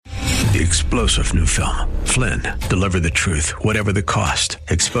The explosive new film, Flynn, deliver the truth, whatever the cost,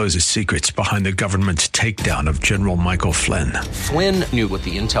 exposes secrets behind the government's takedown of General Michael Flynn. Flynn knew what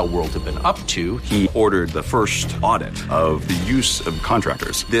the intel world had been up to. He ordered the first audit of the use of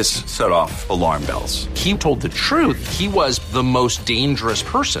contractors. This set off alarm bells. He told the truth. He was the most dangerous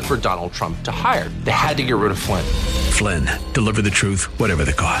person for Donald Trump to hire. They had to get rid of Flynn. Flynn, deliver the truth, whatever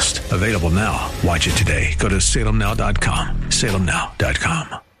the cost. Available now. Watch it today. Go to salemnow.com.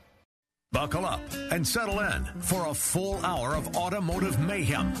 salemnow.com. Buckle up and settle in for a full hour of automotive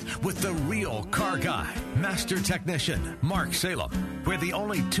mayhem with the real car guy, master technician, Mark Salem, where the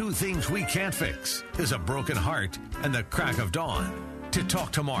only two things we can't fix is a broken heart and the crack of dawn. To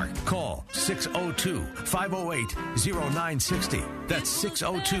talk to Mark, call 602-508-0960. That's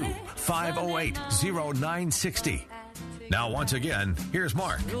 602-508-0960. Now, once again, here's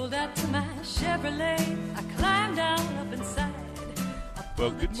Mark. Rolled out to my Chevrolet. I climbed down up inside.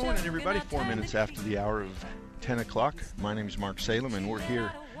 Well, good morning, everybody. 4 minutes after the hour of 10 o'clock. My name is Mark Salem, and we're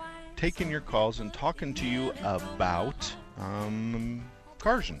here taking your calls and talking to you about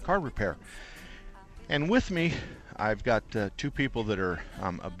cars and car repair. And with me, I've got two people that are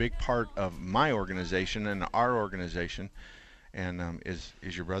a big part of my organization and our organization. And is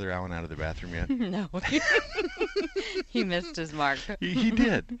your brother Alan out of the bathroom yet? No. He missed his mark. He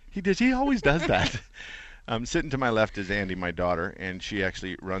did. He did. He always does that. Sitting to my left is Andy, my daughter, and she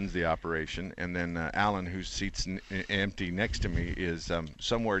actually runs the operation. And then Alan, whose seat's empty next to me, is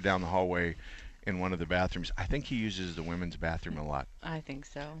somewhere down the hallway in one of the bathrooms. I think he uses the women's bathroom a lot. I think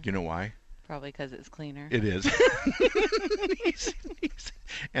so. Do you know why? Probably because it's cleaner. It is.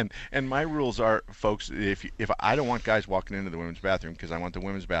 And my rules are, folks, if I don't want guys walking into the women's bathroom because I want the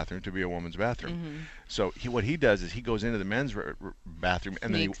women's bathroom to be a woman's bathroom. Mm-hmm. So what he does is he goes into the men's bathroom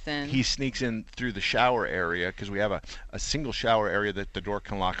and then he sneaks in through the shower area because we have a single shower area that the door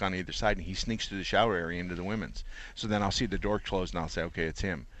can lock on either side, and he sneaks through the shower area into the women's. So then I'll see the door closed and I'll say, okay, it's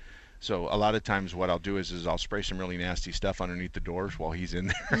him. So a lot of times what I'll do is I'll spray some really nasty stuff underneath the doors while he's in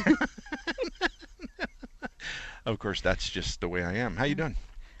there. Of course, that's just the way I am. How you doing?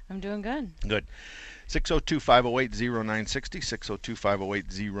 I'm doing good. Good. 602-508-0960,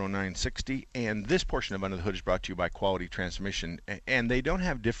 602-508-0960. And this portion of Under the Hood is brought to you by Quality Transmission. And they don't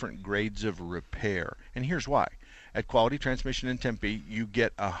have different grades of repair. And here's why. At Quality Transmission in Tempe, you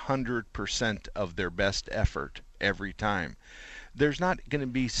get 100% of their best effort every time. There's not going to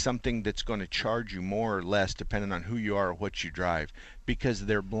be something that's going to charge you more or less depending on who you are or what you drive, because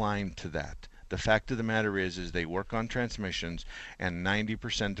they're blind to that. The fact of the matter is they work on transmissions, and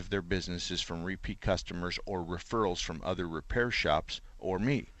 90% of their business is from repeat customers or referrals from other repair shops or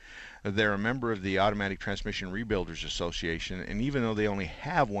me. They're a member of the Automatic Transmission Rebuilders Association, and even though they only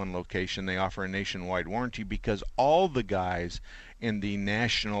have one location, they offer a nationwide warranty because all the guys in the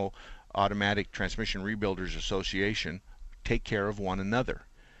National Automatic Transmission Rebuilders Association take care of one another.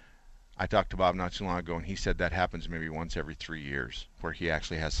 I talked to Bob not too long ago, and he said that happens maybe once every 3 years, where he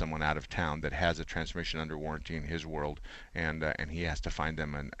actually has someone out of town that has a transmission under warranty in his world, and he has to find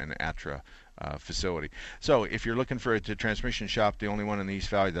them an ATRA facility. So if you're looking for a transmission shop, the only one in the East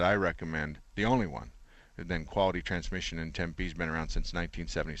Valley that I recommend, the only one, then Quality Transmission in Tempe's been around since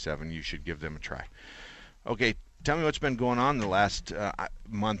 1977. You should give them a try. Okay, tell me what's been going on the last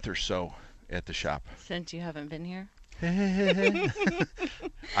month or so at the shop. Since you haven't been here? I've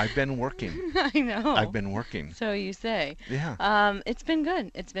been working. I know. I've been working. So you say. Yeah. It's been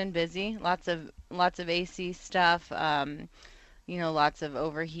good. It's been busy. Lots of AC stuff. Lots of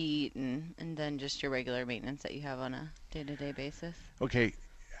overheat and then just your regular maintenance that you have on a day-to-day basis. Okay.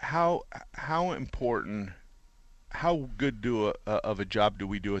 How important, how good of a job do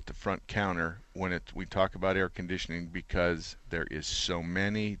we do at the front counter when we talk about air conditioning, because there is so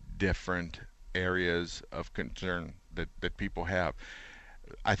many different areas of concern that people have.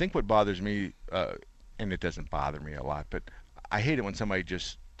 I think what bothers me, and it doesn't bother me a lot, but I hate it when somebody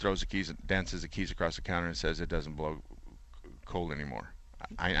just throws the keys, dances the keys across the counter and says it doesn't blow cold anymore.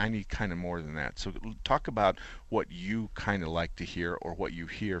 I need kind of more than that. So talk about what you kind of like to hear or what you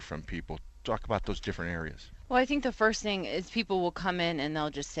hear from people. Talk about those different areas. Well, I think the first thing is people will come in and they'll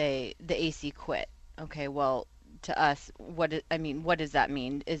just say the AC quit. Okay, well, to us, what does that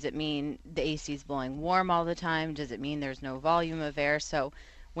mean? Does it mean the AC is blowing warm all the time? Does it mean there's no volume of air? So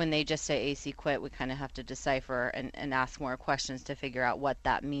when they just say AC quit, we kind of have to decipher and ask more questions to figure out what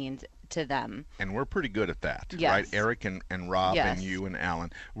that means to them. And we're pretty good at that, yes. Right? Eric and Rob yes. and you and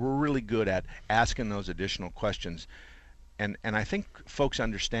Alan, we're really good at asking those additional questions. And I think folks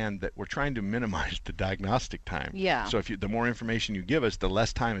understand that we're trying to minimize the diagnostic time. Yeah. So the more information you give us, the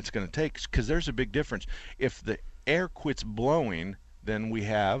less time it's going to take, because there's a big difference. If the air quits blowing, then we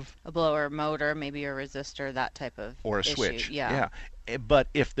have A blower motor, maybe a resistor, that type of or a issue. switch. Yeah. But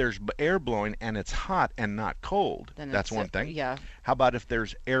if there's air blowing and it's hot and not cold, Then that's it's one thing. Yeah. How about if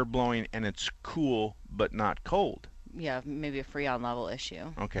there's air blowing and it's cool but not cold? Yeah, maybe a freon level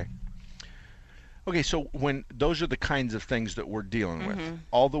issue. Okay. Okay, so when those are the kinds of things that we're dealing with, Mm-hmm.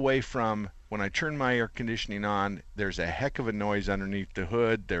 all the way from when I turn my air conditioning on, there's a heck of a noise underneath the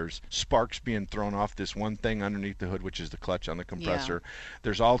hood. There's sparks being thrown off this one thing underneath the hood, which is the clutch on the compressor.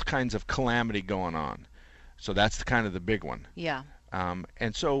 There's all kinds of calamity going on. So that's kind of the big one. Yeah.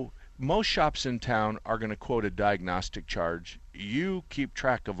 And so most shops in town are going to quote a diagnostic charge. You keep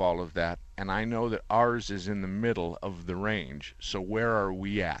track of all of that, and I know that ours is in the middle of the range. So where are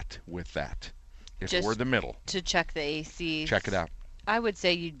we at with that? If Just we're the middle, To check the AC. check it out. I would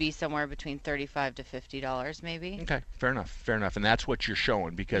say you'd be somewhere between $35 to $50 maybe. Okay, fair enough, and that's what you're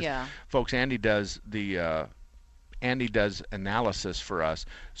showing because, Yeah. folks, Andy does analysis for us,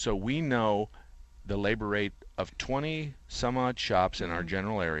 so we know the labor rate of 20 some odd shops in our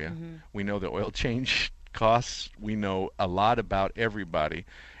general area. We know the oil change costs. We know a lot about everybody,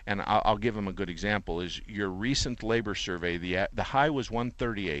 and I'll give them a good example. Is your recent labor survey? The high was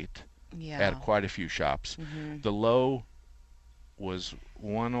 138 Yeah. at quite a few shops. The low was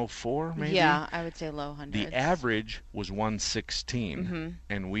 104 maybe. Yeah, I would say low hundreds. The average was 116,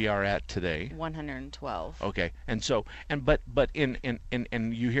 and we are at today 112. Okay, and so but in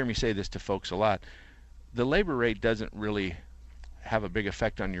you hear me say this to folks a lot. The labor rate doesn't really have a big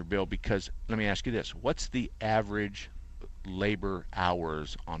effect on your bill because let me ask you this: what's the average labor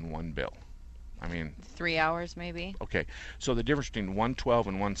hours on one bill? I mean, 3 hours maybe. okay, so the difference between 112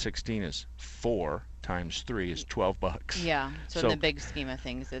 and 116 is 4 times 3 is $12. Yeah. So, So- in the big scheme of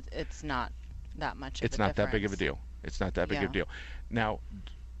things, it's not that much. It's of a not that big of a difference. deal. It's not that big of a Yeah. deal. Now,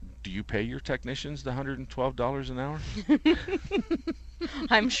 do you pay your technicians the $112 an hour?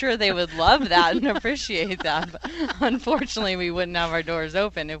 I'm sure they would love that and appreciate that. But unfortunately, we wouldn't have our doors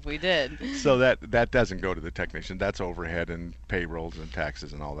open if we did. So that doesn't go to the technician. That's overhead and payrolls and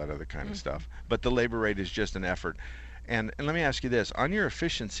taxes and all that other kind of stuff. But the labor rate is just an effort. And let me ask you this: on your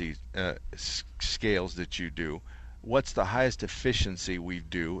efficiency scales that you do, what's the highest efficiency we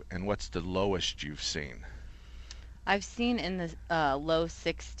do, and what's the lowest you've seen? I've seen in the low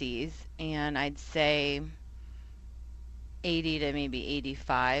 60s, and I'd say 80 to maybe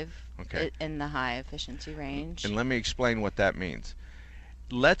 85 Okay. in the high efficiency range. And let me explain what that means.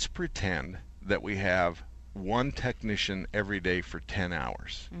 Let's pretend that we have one technician every day for 10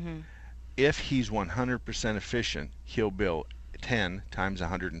 hours. If he's 100% efficient, he'll bill 10 times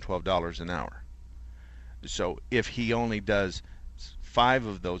 $112 an hour. So if he only does 5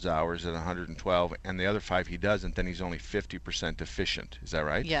 of those hours at 112 and the other 5 he doesn't, then he's only 50% efficient. Is that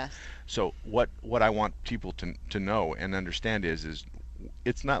right? Yes. So what I want people to know and understand is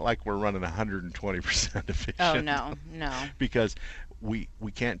it's not like we're running 120% efficient. Oh, no. Because we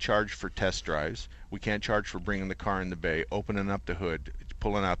can't charge for test drives. We can't charge for bringing the car in the bay, opening up the hood,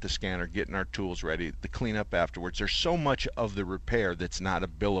 pulling out the scanner, getting our tools ready, the cleanup afterwards. There's so much of the repair that's not a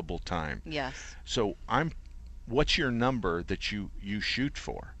billable time. Yes. So what's your number that you shoot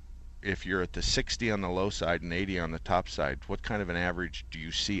for? If you're at the 60 on the low side and 80 on the top side, what kind of an average do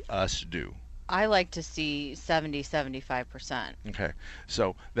you see us do? I like to see 70-75%. Okay,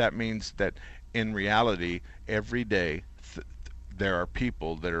 so that means that in reality, every day there are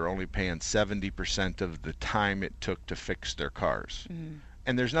people that are only paying 70% of the time it took to fix their cars.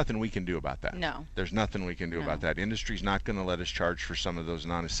 And there's nothing we can do about that. No. There's nothing we can do about that. Industry's not going to let us charge for some of those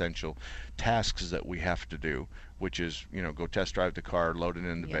non-essential tasks that we have to do, which is, go test drive the car, load it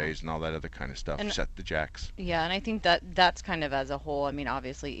in the bays, and all that other kind of stuff, And- set the jacks. Yeah, and I think that's kind of as a whole. I mean,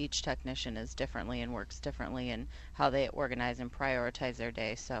 obviously each technician is differently and works differently in how they organize and prioritize their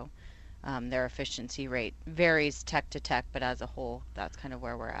day. So their efficiency rate varies tech to tech, but as a whole, that's kind of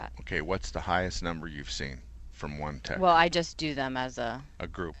where we're at. Okay, what's the highest number you've seen from one tech? Well, I just do them as a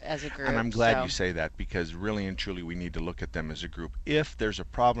group. group. And I'm glad so- you say that because really and truly we need to look at them as a group. If there's a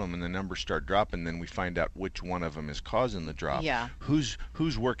problem and the numbers start dropping, then we find out which one of them is causing the drop. Yeah. Who's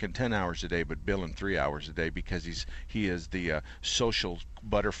working 10 hours a day but billing 3 hours a day because he is the social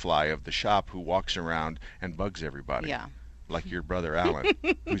butterfly of the shop who walks around and bugs everybody. Yeah. Like your brother Alan,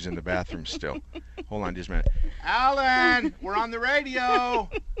 who's in the bathroom still. Hold on just a minute. Alan, we're on the radio.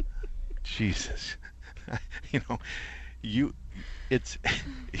 Jesus.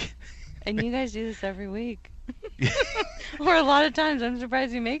 And you guys do this every week. Or a lot of times, I'm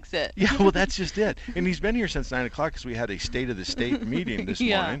surprised he makes it. Yeah, well, that's just it. And he's been here since 9 o'clock because we had a state of the state meeting this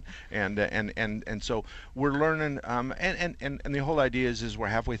morning, and so we're learning. And the whole idea is we're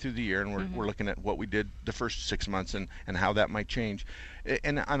halfway through the year, and we're looking at what we did the first 6 months and how that might change,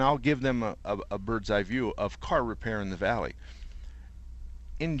 and I'll give them a bird's eye view of car repair in the Valley.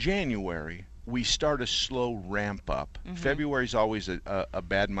 In January, we start a slow ramp up. February's always a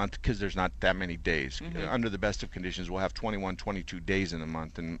bad month because there's not that many days. Under the best of conditions, we'll have 21, 22 days in a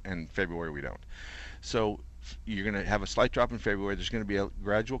month, and February we don't. So you're going to have a slight drop in February. There's going to be a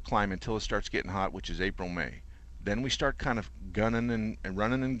gradual climb until it starts getting hot, which is April, May. Then we start kind of gunning and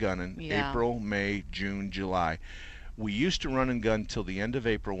running and gunning. April, May, June, July. We used to run and gun till the end of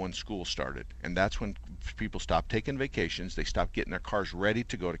April when school started, and that's when people stopped taking vacations. They stopped getting their cars ready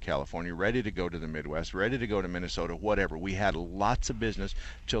to go to California, ready to go to the Midwest, ready to go to Minnesota, whatever. We had lots of business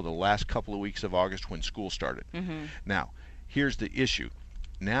till the last couple of weeks of August when school started. Now, here's the issue.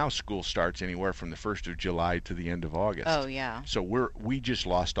 Now school starts anywhere from the 1st of July to the end of August. Oh, yeah. So we just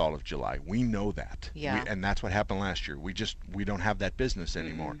lost all of July. We know that. Yeah. And that's what happened last year. We don't have that business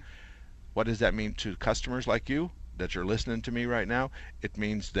anymore. What does that mean to customers like you that are listening to me right now? It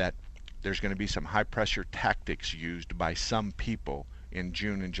means that there's going to be some high pressure tactics used by some people in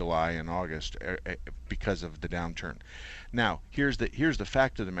June and July and August because of the downturn. Now, here's the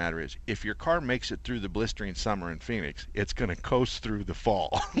fact of the matter is, if your car makes it through the blistering summer in Phoenix, it's going to coast through the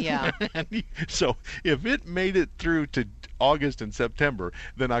fall. Yeah. So if it made it through to August and September,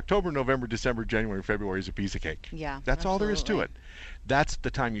 then October, November, December, January, February is a piece of cake. Yeah. That's all there is to absolutely. it. That's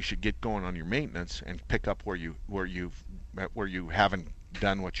the time you should get going on your maintenance and pick up where you haven't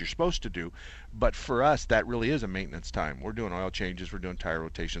done what you're supposed to do. But for us, that really is a maintenance time. We're doing oil changes, we're doing tire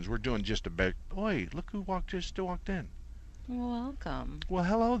rotations, we're doing just a bit. Boy, look who just walked in. Welcome. Well,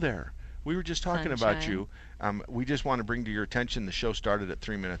 hello there. We were just talking about you. We just want to bring to your attention the show started at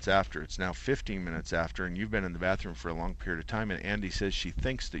 3 minutes after. It's now 15 minutes after, and you've been in the bathroom for a long period of time, and Andy says she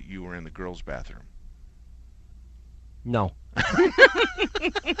thinks that you were in the girls' bathroom. No.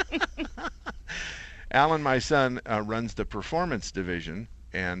 Alan, my son, runs the performance division,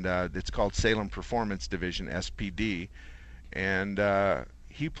 and it's called Salem Performance Division, SPD, and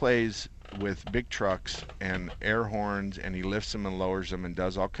he plays with big trucks and air horns, and he lifts them and lowers them and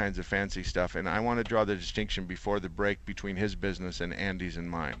does all kinds of fancy stuff. And I want to draw the distinction before the break between his business and Andy's and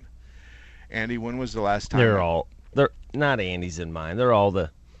mine. Andy, when was the last time? They're not Andy's and mine. They're all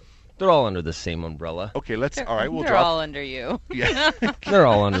under the same umbrella. Okay, all right, we'll They're drop. all under you. Yeah. They're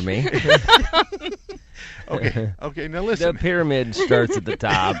all under me. Okay, now listen. The pyramid starts at the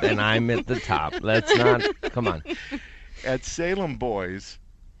top, and I'm at the top. Let's not. Come on. At Salem Boys,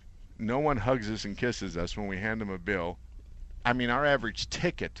 no one hugs us and kisses us when we hand them a bill. I mean, our average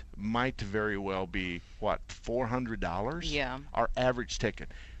ticket might very well be, what, $400? Yeah. Our average ticket.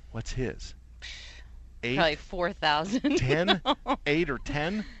 What's his? 8? Probably 4,000. 10? 8 or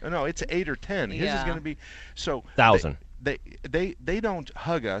 10? No, it's 8 or 10. His is Yeah. going to be... So 1,000. They don't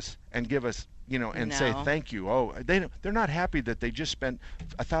hug us and give us, and say No. thank you. Oh, they're not happy that they just spent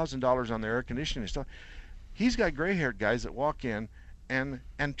 $1,000 on their air conditioning stuff. He's got gray-haired guys that walk in and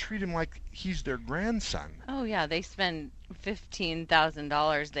treat him like he's their grandson. Oh, yeah. They spend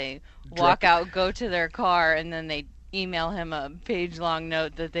 $15,000. They walk out, go to their car, and then they email him a page-long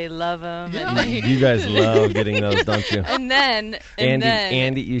note that they love him. Yeah. And You guys love getting those, don't you? then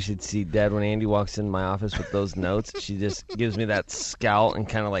Andy, you should see Dad when Andy walks in my office with those notes. She just gives me that scowl and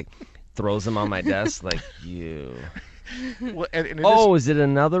kind of like throws them on my desk like, you. Well, and it Is it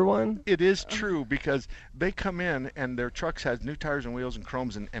another one? It is true, because they come in and their trucks has new tires and wheels and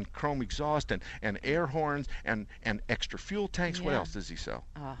chromes and chrome exhaust and air horns and extra fuel tanks. What Yeah. else does he sell?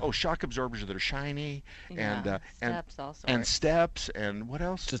 Shock absorbers that are shiny and steps, all sorts. and steps and what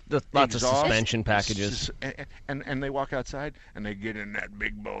else? Just lots of Exhaust. suspension packages. And they walk outside and they get in that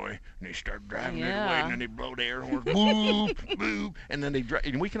big boy and they start driving it away, Yeah. and then they blow the air horns, boop, boop, and then they drive,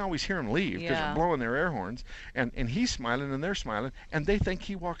 and we can always hear them leave because Yeah. they're blowing their air horns, and he's smiling and they're smiling, and they think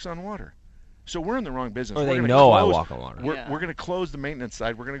he walks on water. So we're in the wrong business. Or We're they gonna know I close- walk on water. We're Yeah. going to close the maintenance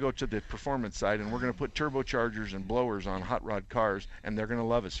side. We're going to go to the performance side, and we're going to put turbochargers and blowers on hot rod cars, and they're going to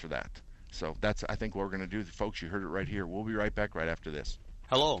love us for that. So that's, I think, what we're going to do. Folks, you heard it right here. We'll be right back right after this.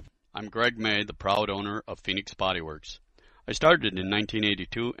 Hello, I'm Greg May, the proud owner of Phoenix Body Works. I started in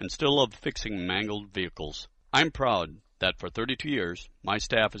 1982 and still love fixing mangled vehicles. I'm proud that for 32 years, my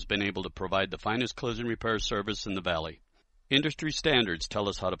staff has been able to provide the finest collision repair service in the Valley. Industry standards tell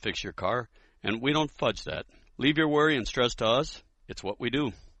us how to fix your car, and we don't fudge that. Leave your worry and stress to us. It's what we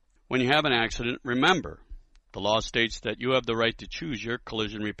do. When you have an accident, remember, the law states that you have the right to choose your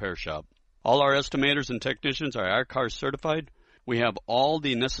collision repair shop. All our estimators and technicians are IRCAR certified. We have all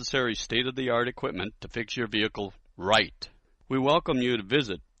the necessary state-of-the-art equipment to fix your vehicle right. We welcome you to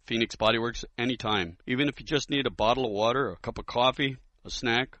visit Phoenix Body Works anytime, even if you just need a bottle of water, a cup of coffee, a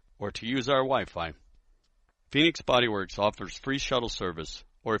snack, or to use our Wi-Fi. Phoenix Body Works offers free shuttle service,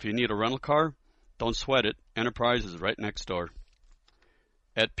 or if you need a rental car, don't sweat it. Enterprise is right next door.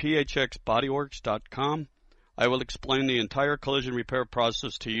 At phxbodyworks.com, I will explain the entire collision repair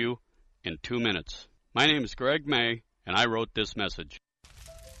process to you in 2 minutes. My name is Greg May, and I wrote this message.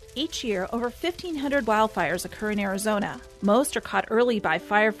 Each year, over 1,500 wildfires occur in Arizona. Most are caught early by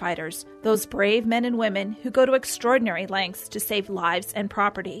firefighters, those brave men and women who go to extraordinary lengths to save lives and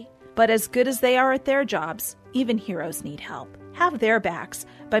property. But as good as they are at their jobs, even heroes need help. Have their backs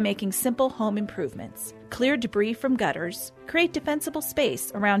by making simple home improvements. Clear debris from gutters. Create defensible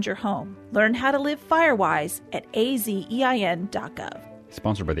space around your home. Learn how to live firewise at azein.gov.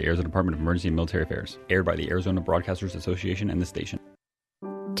 Sponsored by the Arizona Department of Emergency and Military Affairs. Aired by the Arizona Broadcasters Association and the station.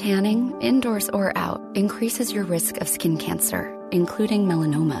 Tanning, indoors or out, increases your risk of skin cancer, including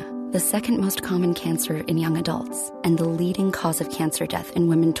melanoma, the second most common cancer in young adults, and the leading cause of cancer death in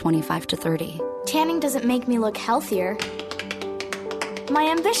women 25 to 30. Tanning doesn't make me look healthier. My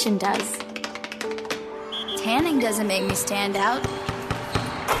ambition does. Tanning doesn't make me stand out.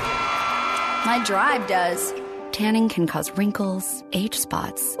 My drive does. Tanning can cause wrinkles, age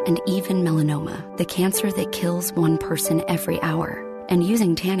spots, and even melanoma, the cancer that kills one person every hour. And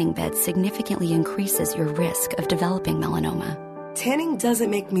using tanning beds significantly increases your risk of developing melanoma. Tanning doesn't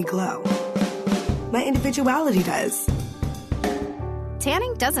make me glow. My individuality does.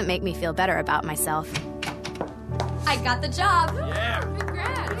 Tanning doesn't make me feel better about myself. I got the job. Yeah.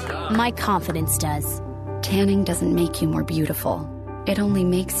 Congrats. My confidence does. Tanning doesn't make you more beautiful. It only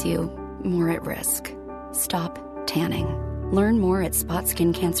makes you more at risk. Stop tanning. Learn more at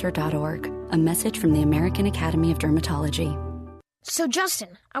spotskincancer.org. A message from the American Academy of Dermatology. So,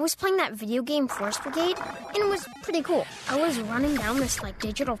 Justin, I was playing that video game Forest Brigade, and it was pretty cool. I was running down this,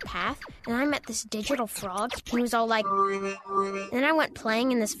 digital path, and I met this digital frog, and he was all like... And then I went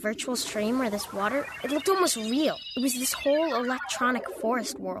playing in this virtual stream where this water, it looked almost real. It was this whole electronic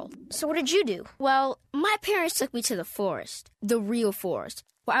forest world. So what did you do? Well, my parents took me to the forest, the real forest,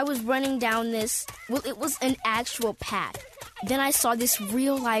 where I was running down this... Well, it was an actual path. Then I saw this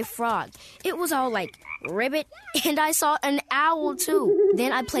real-life frog. It was all like... ribbit, and I saw an owl too.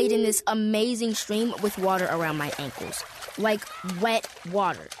 Then I played in this amazing stream with water around my ankles, like wet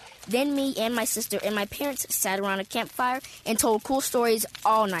water. Then me and my sister and my parents sat around a campfire and told cool stories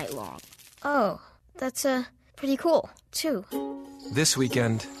all night long. Oh, that's pretty cool too. This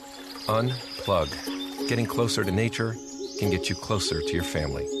weekend, unplug. Getting closer to nature can get you closer to your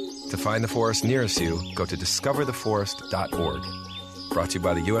family. To find the forest nearest you, go to discovertheforest.org. Brought to you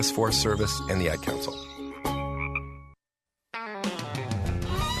by the U.S. Forest Service and the Ad Council.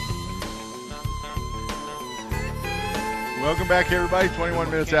 Welcome back, everybody.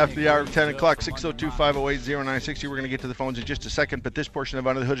 21 minutes after the hour of 10 o'clock, 602-508-0960. We're going to get to the phones in just a second, but this portion of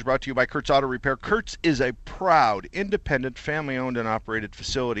Under the Hood is brought to you by Kurtz Auto Repair. Kurtz is a proud, independent, family-owned and operated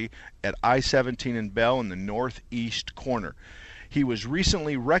facility at I-17 in Bell in the northeast corner. He was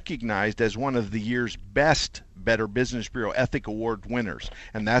recently recognized as one of the year's best Better Business Bureau Ethic Award winners,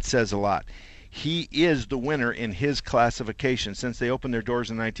 and that says a lot. He is the winner in his classification. Since they opened their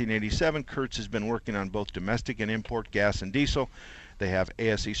doors in 1987, Kurtz has been working on both domestic and import gas and diesel. They have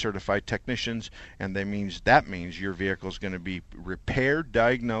ASE certified technicians, and that means your vehicle is going to be repaired,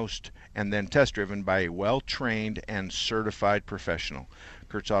 diagnosed, and then test driven by a well-trained and certified professional.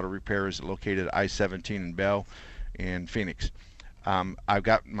 Kurtz Auto Repair is located at I-17 in Bell in Phoenix. I've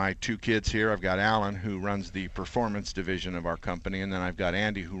got my two kids here. I've got Alan, who runs the performance division of our company, and then I've got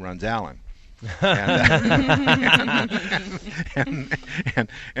Andy, who runs Alan.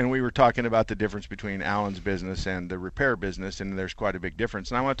 And we were talking about the difference between Alan's business and the repair business, and there's quite a big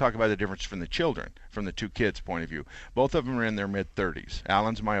difference. And I want to talk about the difference from the children, from the two kids' point of view. Both of them are in their mid-30s.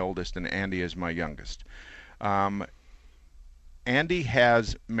 Alan's my oldest, and Andy is my youngest. Andy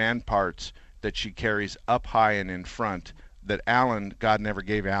has man parts that she carries up high and in front that Alan, God never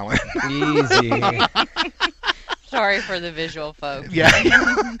gave Alan. Easy. Sorry for the visual folks. Yeah.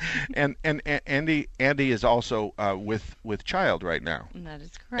 and Andy is also with child right now. That is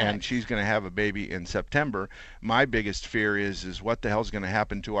correct. And she's going to have a baby in September. My biggest fear is what the hell's going to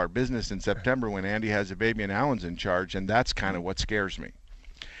happen to our business in September when Andy has a baby and Alan's in charge, and that's kind of what scares me.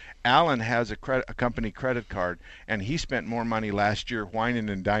 Alan has a company credit card, and he spent more money last year whining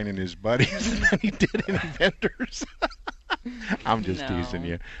and dining his buddies than he did any vendors. I'm just No. teasing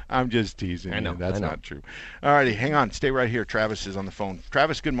you. I'm just teasing I know, you. That's I know. not true. All righty, hang on. Stay right here. Travis is on the phone.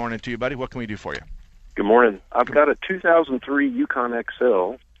 Travis, good morning to you, buddy. What can we do for you? Good morning. I've got a 2003 Yukon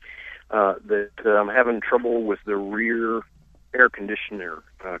XL that I'm having trouble with the rear air conditioner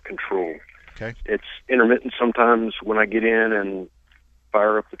control. Okay. It's intermittent sometimes when I get in and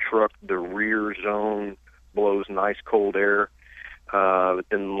fire up the truck, the rear zone blows nice cold air. But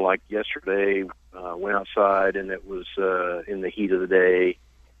then, like yesterday, went outside and it was in the heat of the day,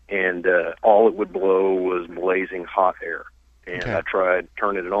 and all it would blow was blazing hot air. And Okay. I tried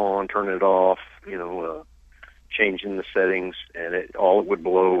turning it on, turning it off, changing the settings, and all it would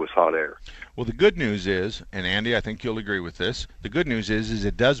blow was hot air. Well, the good news is, and Andy, I think you'll agree with this, the good news is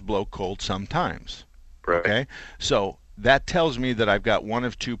it does blow cold sometimes. Right. Okay? So that tells me that I've got one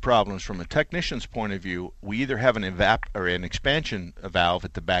of two problems. From a technician's point of view, we either have an expansion valve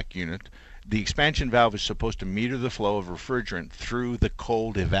at the back unit. The expansion valve is supposed to meter the flow of refrigerant through the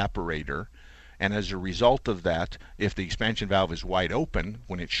cold evaporator. And as a result of that, if the expansion valve is wide open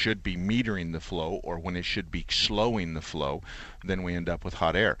when it should be metering the flow or when it should be slowing the flow, then we end up with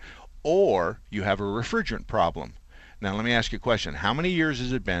hot air. Or you have a refrigerant problem. Now let me ask you a question. How many years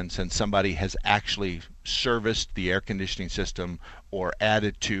has it been since somebody has actually serviced the air conditioning system or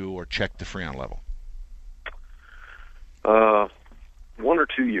added to or checked the Freon level? 1 or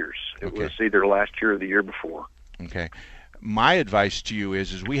 2 years. It was either last year or the year before. Okay. My advice to you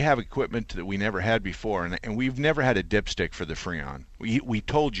is we have equipment that we never had before, and we've never had a dipstick for the Freon. We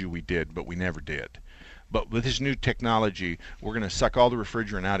told you we did, but we never did. But with this new technology, we're going to suck all the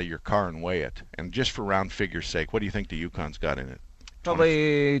refrigerant out of your car and weigh it. And just for round figure's sake, what do you think the Yukon's got in it?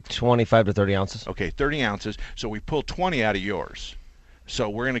 Probably 25 to 30 ounces. Okay, 30 ounces. So we pull 20 out of yours. So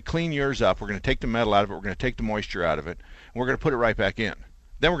we're going to clean yours up. We're going to take the metal out of it. We're going to take the moisture out of it. And we're going to put it right back in.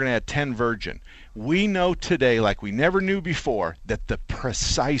 Then we're going to add 10 virgin. We know today, like we never knew before, that the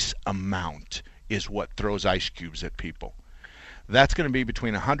precise amount is what throws ice cubes at people. That's going to be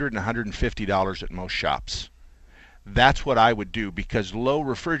between $100 and $150 at most shops. That's what I would do because low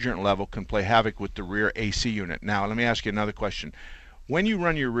refrigerant level can play havoc with the rear AC unit. Now, let me ask you another question. When you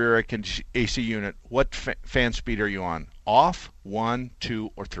run your rear AC unit, what fan speed are you on? Off, 1,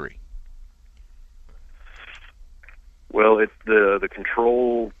 2, or 3? Well, the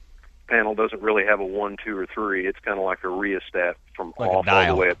control panel doesn't really have a 1, 2, or 3. It's kind of like a rheostat from Like a off all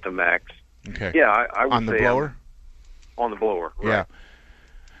dial. the way up to max. Okay. Yeah, I would On the say blower? on the blower, right. Yeah.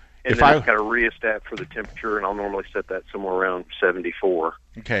 And If then I- it's got a rheostat for the temperature, and I'll normally set that somewhere around 74.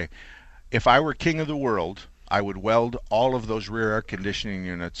 Okay. If I were king of the world, I would weld all of those rear air conditioning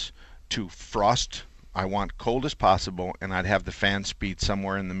units to frost. I want cold as possible, and I'd have the fan speed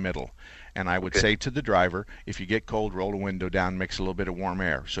somewhere in the middle. And I would say to the driver, if you get cold, roll the window down, mix a little bit of warm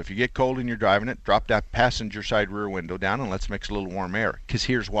air. So if you get cold and you're driving it, drop that passenger side rear window down and let's mix a little warm air. Because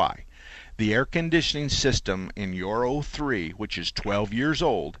here's why. The air conditioning system in your 03, which is 12 years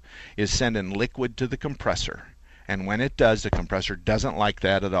old, is sending liquid to the compressor. And when it does, the compressor doesn't like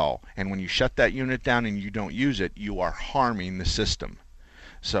that at all. And when you shut that unit down and you don't use it, you are harming the system.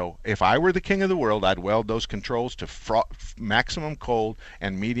 So if I were the king of the world, I'd weld those controls to maximum cold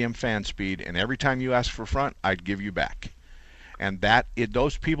and medium fan speed, and every time you ask for front, I'd give you back. And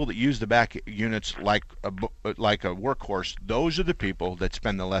those people that use the back units like a workhorse, those are the people that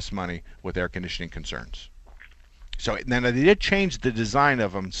spend the less money with air conditioning concerns. So then they did change the design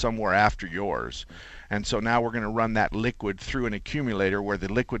of them somewhere after yours. And so now we're going to run that liquid through an accumulator where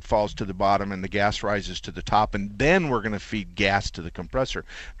the liquid falls to the bottom and the gas rises to the top, and then we're going to feed gas to the compressor.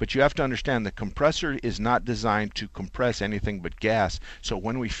 But you have to understand the compressor is not designed to compress anything but gas. So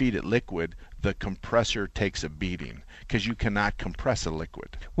when we feed it liquid, the compressor takes a beating because you cannot compress a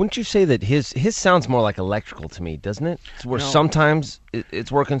liquid. Wouldn't you say that his sounds more like electrical to me, doesn't it? It's where No. sometimes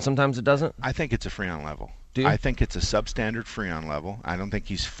it's working, sometimes it doesn't? I think it's a Freon level. Do you? I think it's a substandard Freon level. I don't think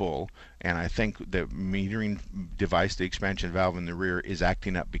he's full. And I think the metering device, the expansion valve in the rear, is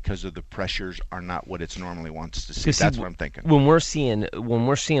acting up because of the pressures are not what it normally wants to see. 'Cause That's see, what I'm thinking. When we're seeing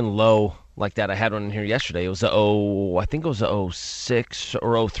low like that, I had one in here yesterday. It was I think it was a 06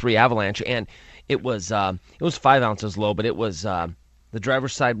 or 03 Avalanche, and it was 5 ounces low, but it was the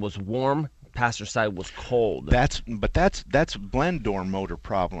driver's side was warm, passenger side was cold. That's blend door motor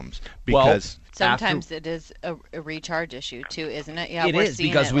problems because Sometimes it is a recharge issue too, isn't it? Yeah, it we're is seeing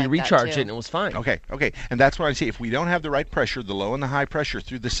because it we like that, recharged too. it and it was fine. Okay, and that's what I see. If we don't have the right pressure, the low and the high pressure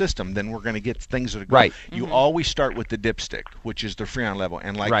through the system, then we're going to get things that are Right. You always start with the dipstick, which is the Freon level,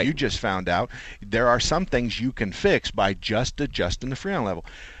 and like Right. you just found out, there are some things you can fix by just adjusting the Freon level.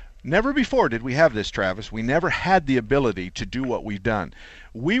 Never before did we have this, Travis. We never had the ability to do what we've done.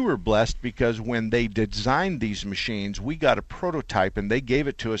 We were blessed because when they designed these machines, we got a prototype and they gave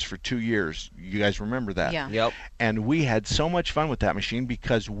it to us for 2 years. You guys remember that? Yeah. Yep. And we had so much fun with that machine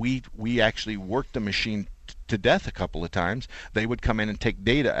because we actually worked the machine to death a couple of times. They would come in and take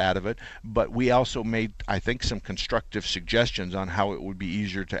data out of it, but we also made, I think, some constructive suggestions on how it would be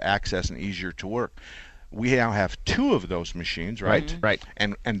easier to access and easier to work. We now have 2 of those machines, right? Right.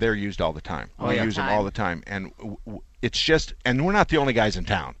 And they're used all the time. We the use them time. all the time. And it's just, and we're not the only guys in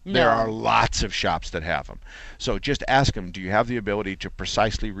town. No. There are lots of shops that have them. So just ask them, do you have the ability to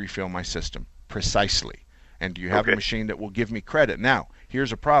precisely refill my system? Precisely. And do you have a machine that will give me credit? Now,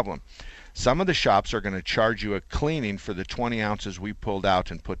 here's a problem. Some of the shops are going to charge you a cleaning for the 20 ounces we pulled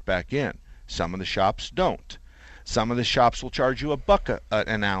out and put back in. Some of the shops don't. Some of the shops will charge you $1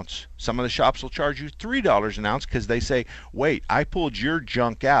 an ounce. Some of the shops will charge you $3 an ounce because they say, wait, I pulled your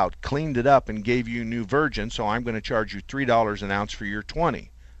junk out, cleaned it up, and gave you new virgin, so I'm going to charge you $3 an ounce for your 20.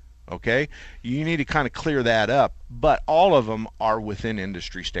 Okay? You need to kind of clear that up, but all of them are within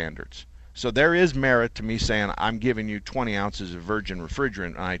industry standards. So there is merit to me saying I'm giving you 20 ounces of virgin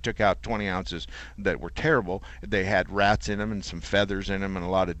refrigerant, and I took out 20 ounces that were terrible. They had rats in them and some feathers in them and a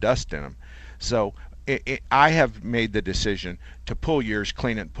lot of dust in them. So I have made the decision to pull yours,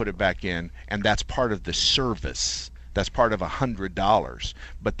 clean it, and put it back in, and that's part of the service. That's part of $100.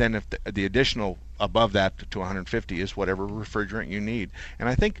 But then if the additional above that to $150 is whatever refrigerant you need. And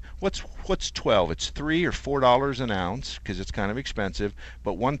I think what's 12? It's $3 or $4 an ounce because it's kind of expensive.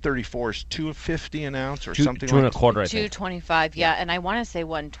 But 134 is $2.50 an ounce or something like that. $2.25, I think. $2.25, yeah. And I want to say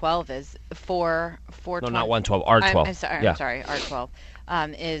 112 is $4. No, not 112. R12. I'm sorry. R12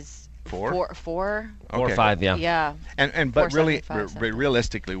 is. Four. Four or five, yeah. Yeah. But really,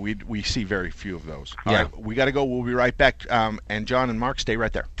 realistically, we see very few of those. All right, we got to go. We'll be right back. And John and Mark, stay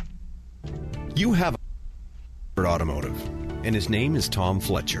right there. You have Automotive, and his name is Tom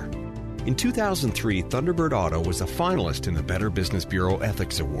Fletcher. In 2003, Thunderbird Auto was a finalist in the Better Business Bureau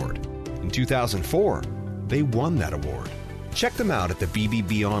Ethics Award. In 2004, they won that award. Check them out at the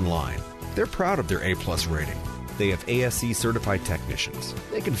BBB online. They're proud of their A+ rating. They have ASE certified technicians.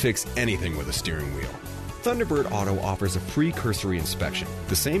 They can fix anything with a steering wheel. Thunderbird Auto offers a free cursory inspection,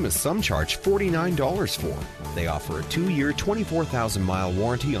 the same as some charge $49 for. They offer a 2-year, 24,000-mile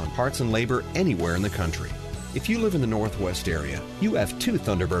warranty on parts and labor anywhere in the country. If you live in the Northwest area, you have 2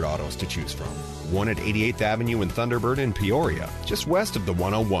 Thunderbird Autos to choose from. One at 88th Avenue in Thunderbird in Peoria, just west of the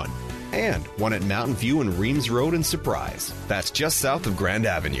 101. And one at Mountain View and Reams Road in Surprise. That's just south of Grand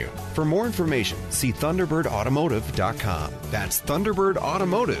Avenue. For more information, see ThunderbirdAutomotive.com. That's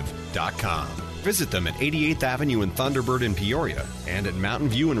ThunderbirdAutomotive.com. Visit them at 88th Avenue in Thunderbird in Peoria and at Mountain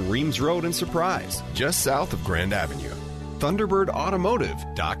View and Reams Road in Surprise, just south of Grand Avenue.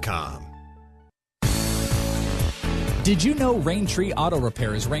 ThunderbirdAutomotive.com. Did you know Raintree Auto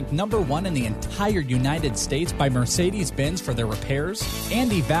Repair is ranked #1 in the entire United States by Mercedes-Benz for their repairs?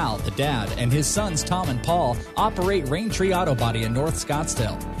 Andy Val, the dad, and his sons Tom and Paul operate Raintree Auto Body in North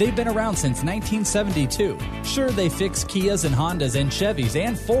Scottsdale. They've been around since 1972. Sure, they fix Kias and Hondas and Chevys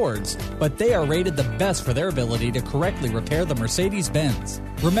and Fords, but they are rated the best for their ability to correctly repair the Mercedes-Benz.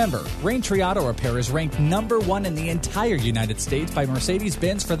 Remember, Raintree Auto Repair is ranked #1 in the entire United States by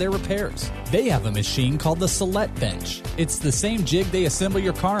Mercedes-Benz for their repairs. They have a machine called the Celette Bench. It's the same jig they assemble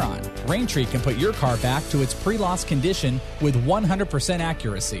your car on. Raintree can put your car back to its pre-loss condition with 100%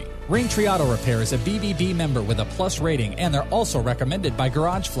 accuracy. Raintree Auto Repair is a BBB member with a plus rating, and they're also recommended by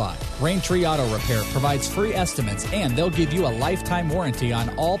GarageFly. Raintree Auto Repair provides free estimates, and they'll give you a lifetime warranty on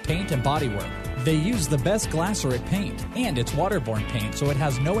all paint and bodywork. They use the best Glasserit paint, and it's waterborne paint, so it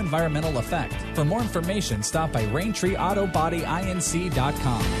has no environmental effect. For more information, stop by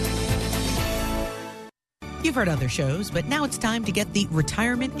RaintreeAutoBodyInc.com. You've heard other shows, but now it's time to get the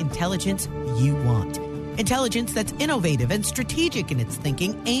retirement intelligence you want. Intelligence that's innovative and strategic in its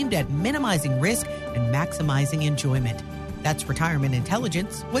thinking, aimed at minimizing risk and maximizing enjoyment. That's Retirement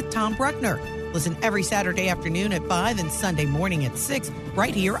Intelligence with Tom Bruckner. Listen every Saturday afternoon at 5 and Sunday morning at 6,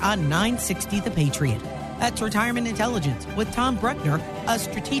 right here on 960 The Patriot. That's Retirement Intelligence with Tom Bruckner, a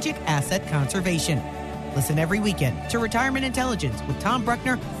strategic asset conservation. Listen every weekend to Retirement Intelligence with Tom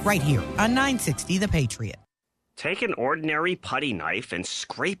Bruckner, right here on 960 The Patriot. Take an ordinary putty knife and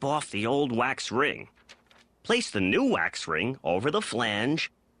scrape off the old wax ring. Place the new wax ring over the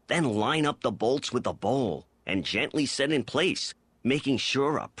flange, then line up the bolts with the bowl and gently set in place, making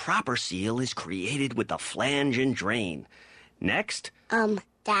sure a proper seal is created with the flange and drain. Next.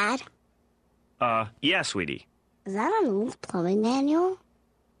 Dad? Yeah, sweetie. Is that an old plumbing manual?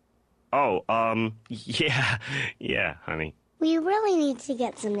 Oh, yeah, honey. We really need to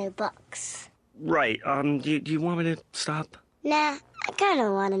get some new books. Right. Do you want me to stop? Nah, I kind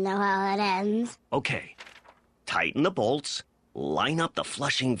of want to know how it ends. Okay. Tighten the bolts, line up the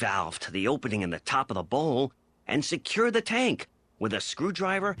flushing valve to the opening in the top of the bowl, and secure the tank with a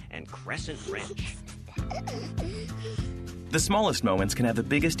screwdriver and crescent wrench. The smallest moments can have the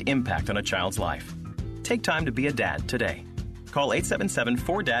biggest impact on a child's life. Take time to be a dad today. Call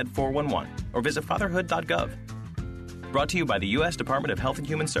 877-4DAD-411 or visit fatherhood.gov. Brought to you by the U.S. Department of Health and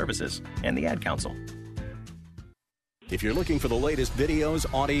Human Services and the Ad Council. If you're looking for the latest videos,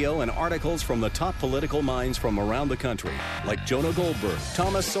 audio, and articles from the top political minds from around the country, like Jonah Goldberg,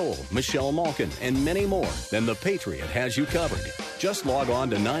 Thomas Sowell, Michelle Malkin, and many more, then The Patriot has you covered. Just log on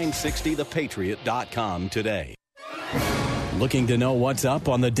to 960thepatriot.com today. Looking to know what's up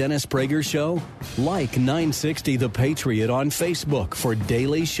on The Dennis Prager Show? Like 960 The Patriot on Facebook for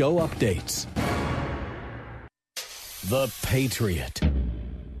daily show updates. The Patriot.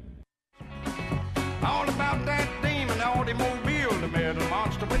 All about that demon automobile, the metal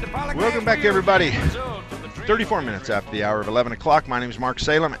monster with the polygraph. Welcome back, everybody. 34 minutes after the hour of 11 o'clock. My name is Mark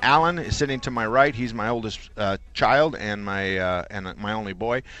Salem. Alan is sitting to my right. He's my oldest child and my only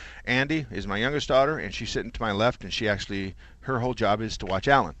boy. Andy is my youngest daughter, and she's sitting to my left, and her whole job is to watch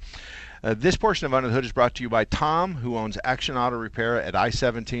Alan. This portion of Under the Hood is brought to you by Tom, who owns Action Auto Repair at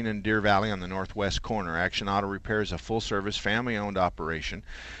I-17 in Deer Valley on the northwest corner. Action Auto Repair is a full-service, family-owned operation.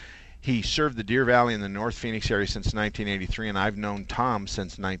 He served the Deer Valley in the North Phoenix area since 1983, and I've known Tom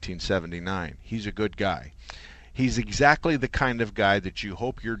since 1979. He's a good guy. He's exactly the kind of guy that you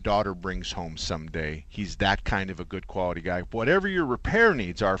hope your daughter brings home someday. He's that kind of a good quality guy. Whatever your repair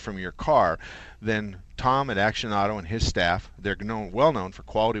needs are from your car, then Tom at Action Auto and his staff, they're well known for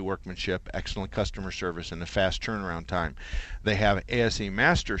quality workmanship, excellent customer service, and a fast turnaround time. They have ASE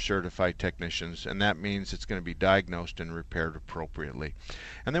Master certified technicians, and that means it's going to be diagnosed and repaired appropriately.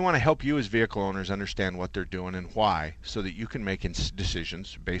 And they want to help you as vehicle owners understand what they're doing and why, so that you can make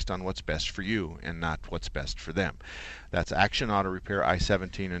decisions based on what's best for you and not what's best for them. That's Action Auto Repair,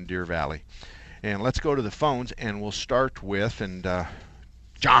 I-17 in Deer Valley. And let's go to the phones, and we'll start with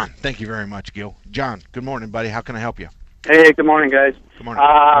John. Thank you very much, Gil. John, good morning, buddy. How can I help you? Hey, good morning, guys. Good morning.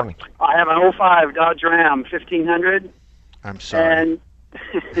 I have an 05 Dodge Ram 1500. I'm sorry. And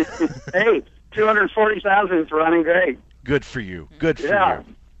hey, 240,000 is running great. Good for you. Good for you.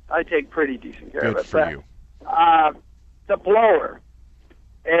 I take pretty decent care of it. Good for you. The blower.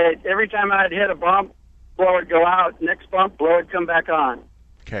 Every time I'd hit a bump, blower would go out. Next bump, blower would come back on.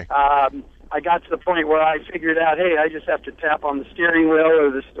 Okay. I got to the point where I figured out, hey, I just have to tap on the steering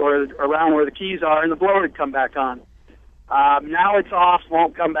wheel or around where the keys are, and the blower would come back on. Now it's off,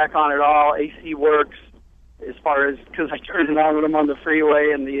 won't come back on at all. AC works as far as because I turn it on when I'm on the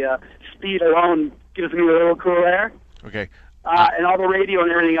freeway, and the speed alone gives me a little cool air. Okay. And all the radio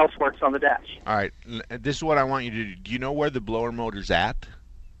and everything else works on the dash. All right. This is what I want you to do. Do you know where the blower motor's at?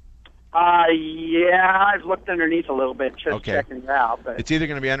 Yeah, I've looked underneath a little bit, just checking it out. But it's either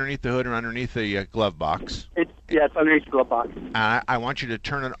going to be underneath the hood or underneath the glove box. It's underneath the glove box. I want you to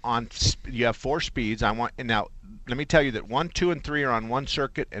turn it on. You have 4 speeds. Now, let me tell you that 1, 2, and 3 are on one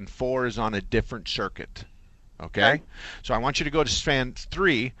circuit, and 4 is on a different circuit. Okay? So I want you to go to span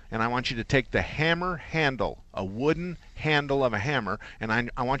 3, and I want you to take the hammer handle, a wooden handle of a hammer, and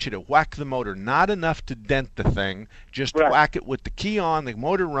I want you to whack the motor, not enough to dent the thing, just whack it with the key on, the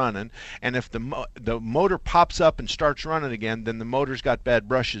motor running, and if the motor pops up and starts running again, then the motor's got bad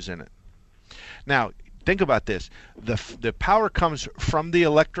brushes in it. Now, think about this. The power comes from the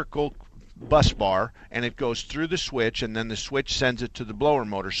electrical bus bar, and it goes through the switch, and then the switch sends it to the blower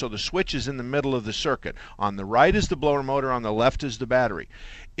motor. So the switch is in the middle of the circuit. On the right is the blower motor, on the left is the battery.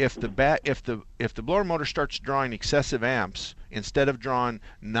 If the blower motor starts drawing excessive amps, instead of drawing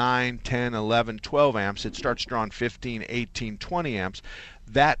 9, 10, 11, 12 amps, it starts drawing 15, 18, 20 amps.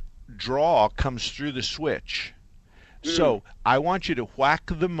 That draw comes through the switch. So I want you to whack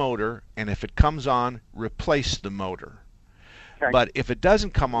the motor, and if it comes on, replace the motor. But if it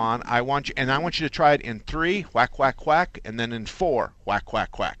doesn't come on, I want you to try it in 3, whack, whack, whack, and then in 4, whack,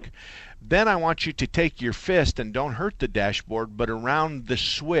 whack, whack. Then I want you to take your fist and don't hurt the dashboard, but around the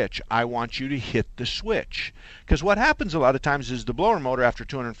switch, I want you to hit the switch. Because what happens a lot of times is the blower motor, after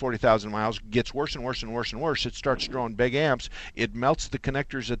 240,000 miles, gets worse and worse and worse and worse. It starts drawing big amps. It melts the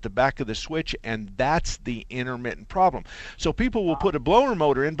connectors at the back of the switch, and that's the intermittent problem. So people will put a blower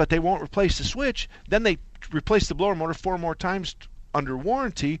motor in, but they won't replace the switch. Then they replace the blower motor 4 more times under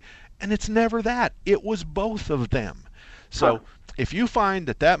warranty, and it's never that. It was both of them. So if you find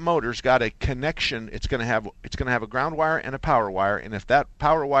that motor's got a connection, it's going to have a ground wire and a power wire, and if that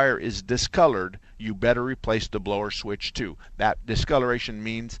power wire is discolored, you better replace the blower switch too. That discoloration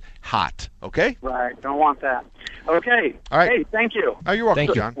means hot, okay? Right, don't want that. Okay. All right. Hey, thank you. Oh, you're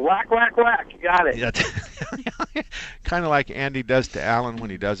welcome, John. Whack, whack, whack. You got it. Yeah. Kind of like Andy does to Alan when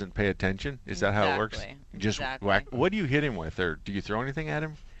he doesn't pay attention. Is that how it works? Just whack. What do you hit him with, or do you throw anything at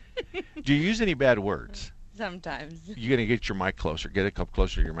him? Do you use any bad words? Sometimes. You're going to get your mic closer. Get it up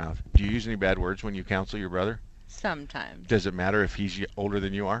closer to your mouth. Do you use any bad words when you counsel your brother? Sometimes. Does it matter if he's older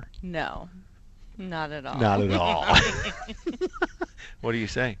than you are? No. Not at all. Not at all. What do you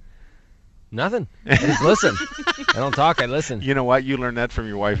say? Nothing. I just listen. I don't talk. I listen. You know what? You learned that from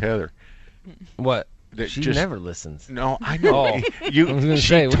your wife, Heather. What? She never listens. No, I know. I was going to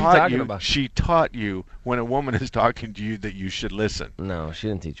say, what are you talking about? She taught you when a woman is talking to you that you should listen. No, she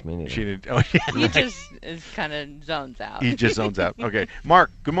didn't teach me anything. She didn't. Oh, yeah. He just is kind of zones out. He just zones out. Okay. Mark,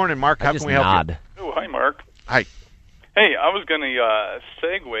 good morning, Mark. How can we help you? Oh, hi, Mark. Hi. Hey, I was going to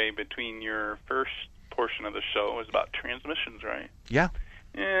segue between your first portion of the show is about transmissions, right? Yeah.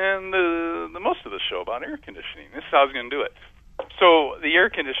 And the most of the show about air conditioning. This is how I was going to do it. So the air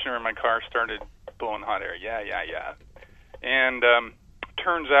conditioner in my car started blowing hot air. Yeah. And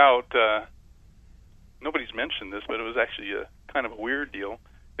turns out, nobody's mentioned this, but it was actually a kind of a weird deal.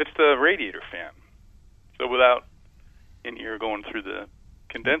 It's the radiator fan. So without in here going through the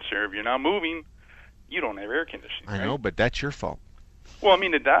condenser, if you're not moving, you don't have air conditioning. I know, but that's your fault. Well, I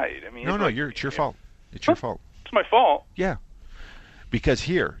mean, it died. I mean, No, it's your fault. It's your fault. It's my fault. Yeah. Because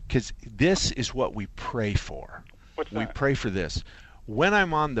this is what we pray for. What's that? We pray for this. When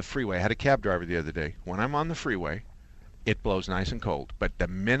I'm on the freeway, I had a cab driver the other day. When I'm on the freeway, it blows nice and cold. But the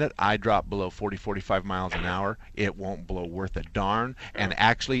minute I drop below 40, 45 miles an hour, it won't blow worth a darn. And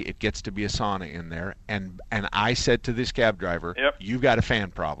actually, it gets to be a sauna in there. And I said to this cab driver, You've got a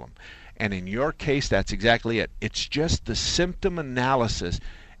fan problem. And in your case, that's exactly it. It's just the symptom analysis.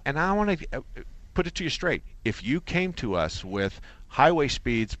 And I want to put it to you straight. If you came to us with highway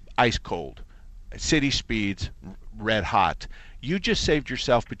speeds ice cold, city speeds red hot, you just saved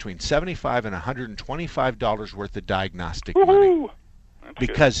yourself between $75 and $125 worth of diagnostic money.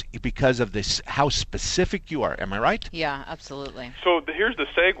 Because of this, how specific you are. Am I right? Yeah, absolutely. So here's the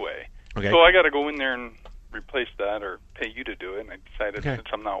segue. Okay. So I got to go in there and replace that or pay you to do it, and I decided since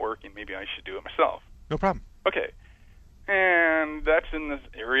I'm not working, maybe I should do it myself. No problem. Okay. And that's in this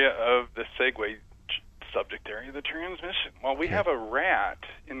area of the segue subject area, the transmission. Well, we have a rat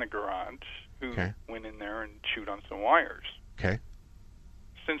in the garage who went in there and chewed on some wires. Okay.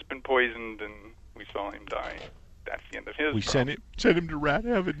 Since been poisoned, and we saw him die. That's the end of his. We sent him to rat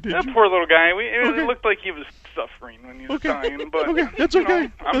heaven, did that you? Poor little guy. It looked like he was suffering when he was dying, but that's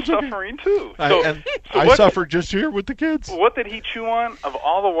okay. I'm suffering too. I suffered just here with the kids. What did he chew on? Of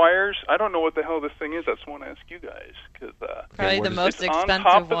all the wires, I don't know what the hell this thing is. That's one I ask you guys because probably the most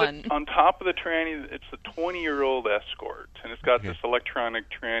expensive one. On top of the tranny, it's a 20-year-old Escort, and it's got this electronic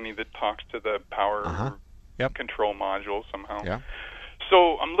tranny that talks to the power control module somehow. Yeah.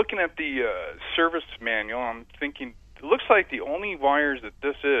 So I'm looking at the service manual. I'm thinking it looks like the only wires that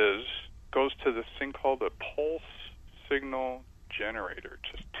this goes to this thing called a pulse signal generator.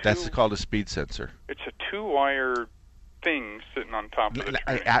 That's called a speed sensor. It's a 2-wire thing sitting on top of the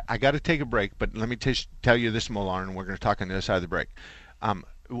train. I got to take a break, but let me tell you this, Molar, and we're going to talk on the other side of the break.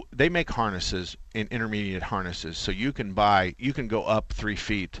 They make harnesses, intermediate harnesses, so you can go up 3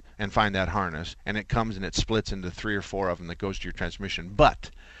 feet and find that harness, and it comes and it splits into 3 or 4 of them that goes to your transmission. But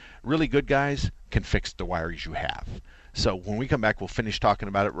really good guys can fix the wires you have. So when we come back, we'll finish talking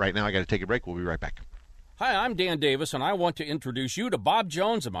about it. Right now, I got to take a break. We'll be right back. Hi, I'm Dan Davis, and I want to introduce you to Bob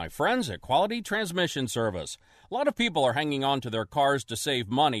Jones and my friends at Quality Transmission Service. A lot of people are hanging on to their cars to save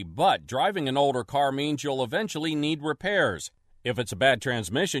money, but driving an older car means you'll eventually need repairs. If it's a bad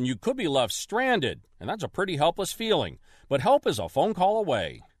transmission, you could be left stranded, and that's a pretty helpless feeling. But help is a phone call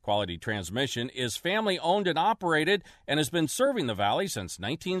away. Quality Transmission is family-owned and operated and has been serving the Valley since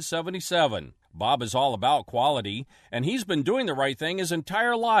 1977. Bob is all about quality, and he's been doing the right thing his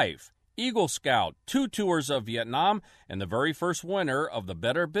entire life. Eagle Scout, 2 tours of Vietnam, and the very first winner of the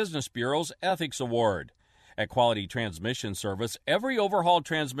Better Business Bureau's Ethics Award. At Quality Transmission Service, every overhauled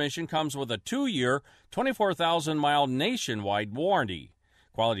transmission comes with a 2-year, 24,000-mile nationwide warranty.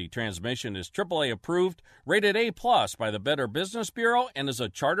 Quality Transmission is AAA approved, rated A+ by the Better Business Bureau, and is a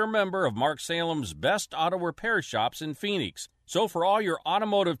charter member of Mark Salem's Best Auto Repair Shops in Phoenix. So for all your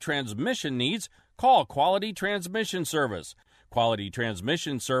automotive transmission needs, call Quality Transmission Service. Quality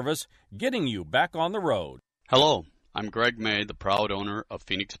Transmission Service, getting you back on the road. Hello, I'm Greg May, the proud owner of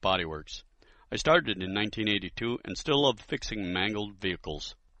Phoenix Body Works. I started in 1982 and still love fixing mangled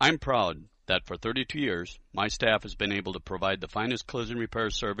vehicles. I'm proud that for 32 years, my staff has been able to provide the finest collision repair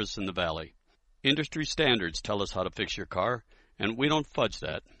service in the Valley. Industry standards tell us how to fix your car, and we don't fudge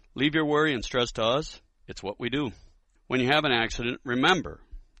that. Leave your worry and stress to us. It's what we do. When you have an accident, remember,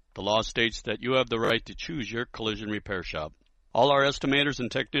 the law states that you have the right to choose your collision repair shop. All our estimators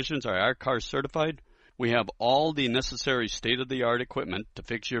and technicians are ICAR certified. We have all the necessary state-of-the-art equipment to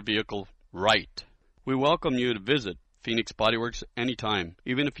fix your vehicle right. We welcome you to visit Phoenix Body Works anytime,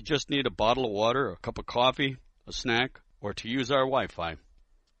 even if you just need a bottle of water, a cup of coffee, a snack, or to use our Wi-Fi.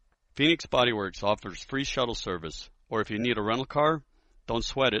 Phoenix Body Works offers free shuttle service, or if you need a rental car, don't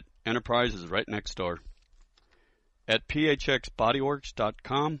sweat it. Enterprise is right next door. At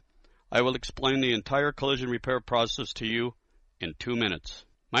phxbodyworks.com, I will explain the entire collision repair process to you in 2 minutes.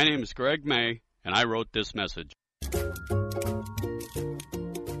 My name is Greg May, and I wrote this message.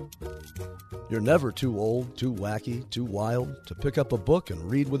 You're never too old, too wacky, too wild to pick up a book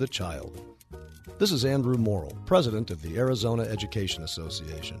and read with a child. This is Andrew Morrill, president of the Arizona Education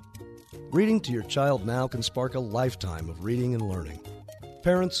Association. Reading to your child now can spark a lifetime of reading and learning.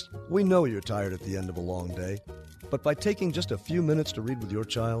 Parents, we know you're tired at the end of a long day, but by taking just a few minutes to read with your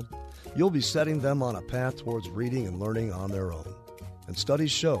child, you'll be setting them on a path towards reading and learning on their own. And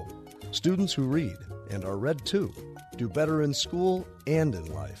studies show students who read, and are read to, do better in school and in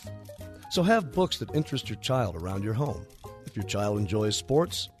life. So have books that interest your child around your home. If your child enjoys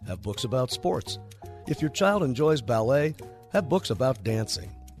sports, have books about sports. If your child enjoys ballet, have books about dancing.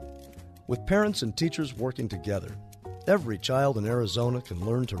 With parents and teachers working together, every child in Arizona can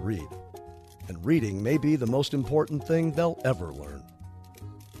learn to read. And reading may be the most important thing they'll ever learn.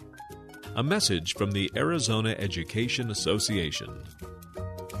 A message from the Arizona Education Association.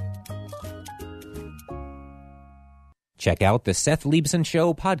 Check out the Seth Leibson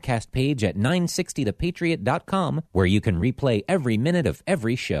Show podcast page at 960thepatriot.com, where you can replay every minute of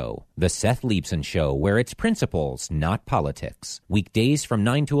every show. The Seth Leibson Show, where it's principles, not politics. Weekdays from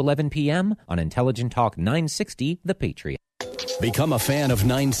 9 to 11 p.m. on Intelligent Talk 960 The Patriot. Become a fan of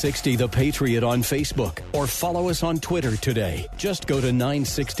 960 The Patriot on Facebook or follow us on Twitter today. Just go to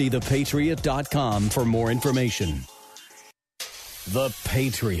 960thepatriot.com for more information. The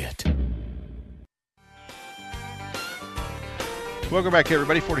Patriot. Welcome back,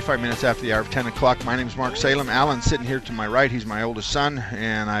 everybody. 45 minutes after the hour of 10 o'clock. My name is Mark Salem. Alan's sitting here to my right. He's my oldest son.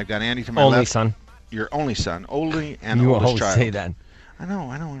 And I've got Andy to my left. Only son. Your only son. Only and you oldest always child. say that. I know.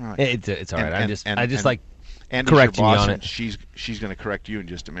 It's all right. I just like Andy's correcting your you boss, on and it. she's going to correct you in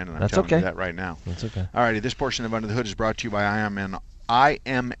just a minute. I'm That's telling okay. you that right now. That's okay. All righty. This portion of Under the Hood is brought to you by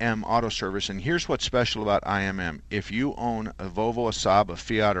IMM Auto Service. And here's what's special about IMM. If you own a Volvo, a Saab, a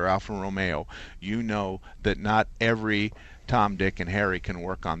Fiat, or Alfa Romeo, you know that not every Tom, Dick, and Harry can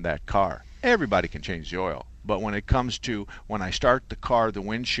work on that car. Everybody can change the oil. But when it comes to when I start the car, the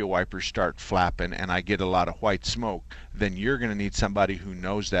windshield wipers start flapping and I get a lot of white smoke, then you're going to need somebody who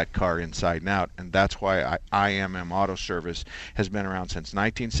knows that car inside and out. And that's why IMM Auto Service has been around since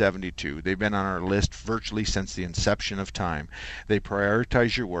 1972. They've been on our list virtually since the inception of time. They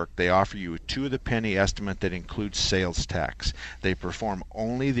prioritize your work. They offer you a to-the-penny estimate that includes sales tax. They perform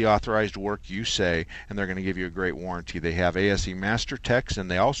only the authorized work you say, and they're going to give you a great warranty. They have ASE Master Techs,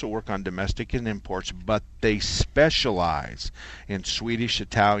 and they also work on domestic and imports, but they specialize in Swedish,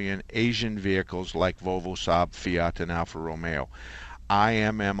 Italian, Asian vehicles like Volvo, Saab, Fiat, and Alfa Romeo.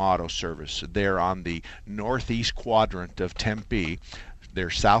 IMM Auto Service. They're on the northeast quadrant of Tempe. They're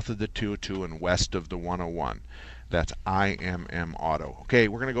south of the 202 and west of the 101. That's IMM Auto. Okay,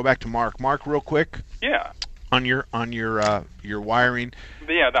 we're going to go back to Mark. Mark, real quick. Yeah. On your wiring.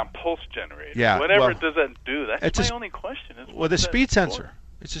 Yeah, that pulse generator. Yeah. Whatever does that do? That's my only question. The speed sensor.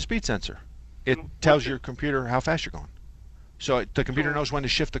 It's a speed sensor. It tells your computer how fast you're going. So the computer knows when to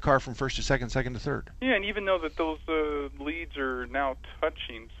shift the car from first to second, second to third. Yeah, and even though that those leads are now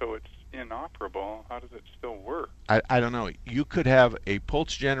touching, so it's inoperable, how does it still work? I don't know. You could have a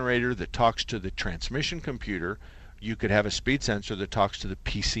pulse generator that talks to the transmission computer. You could have a speed sensor that talks to the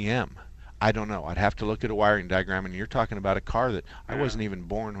PCM. I don't know. I'd have to look at a wiring diagram, and you're talking about a car that I wasn't even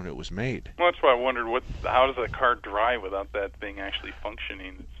born when it was made. Well, that's why I wondered how does a car drive without that thing actually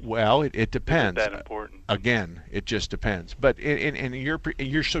functioning? Well, it depends. Isn't that important? Again, it just depends. But in your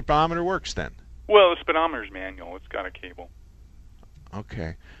speedometer works then? Well, the speedometer's manual. It's got a cable.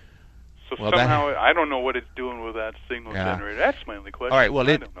 Okay. So somehow I don't know what it's doing with that signal generator. That's my only question. All right. Well,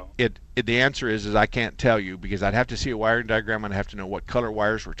 I don't know. The answer is I can't tell you because I'd have to see a wiring diagram and I'd have to know what color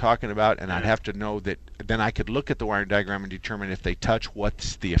wires we're talking about, and I'd have to know that. Then I could look at the wiring diagram and determine if they touch,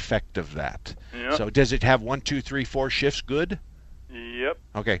 what's the effect of that. Yep. So does it have 1, 2, 3, 4 shifts? Good. Yep.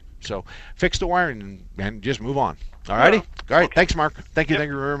 Okay. So fix the wiring and just move on. All righty. All right. Okay. Thanks, Mark. Thank you. Thank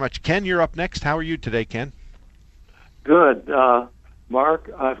you very much. Ken, you're up next. How are you today, Ken? Good.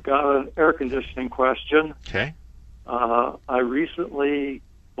 Mark, I've got an air conditioning question. Okay. I recently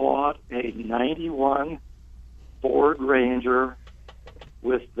bought a 91 Ford Ranger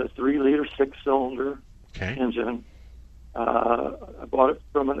with the 3-liter 6-cylinder engine. I bought it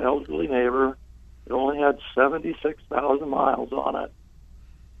from an elderly neighbor. It only had 76,000 miles on it.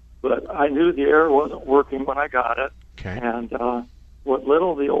 But I knew the air wasn't working when I got it. Okay. And what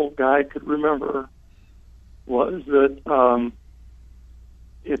little the old guy could remember was that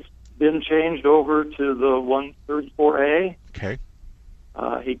it's been changed over to the 134A. Okay.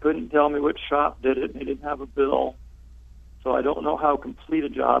 He couldn't tell me which shop did it, and he didn't have a bill. So I don't know how complete a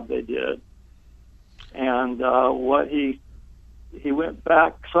job they did. And what he went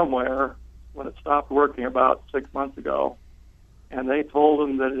back somewhere when it stopped working about 6 months ago, and they told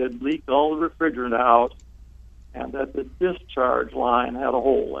him that it had leaked all the refrigerant out and that the discharge line had a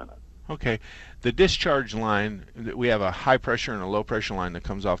hole in it. Okay. The discharge line, we have a high pressure and a low pressure line that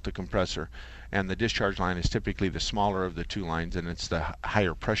comes off the compressor, and the discharge line is typically the smaller of the two lines, and it's the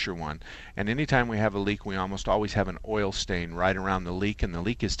higher pressure one. And anytime we have a leak, we almost always have an oil stain right around the leak, and the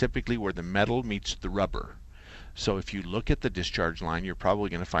leak is typically where the metal meets the rubber. So if you look at the discharge line, you're probably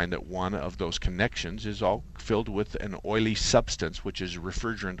going to find that one of those connections is all filled with an oily substance, which is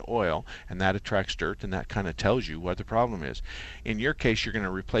refrigerant oil, and that attracts dirt, and that kind of tells you what the problem is. In your case, you're going to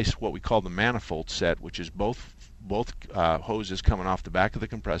replace what we call the manifold set, which is both hoses coming off the back of the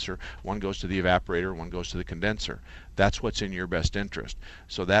compressor. One goes to the evaporator, one goes to the condenser. That's what's in your best interest.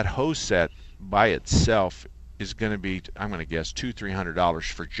 So that hose set by itself is going to be, I'm going to guess,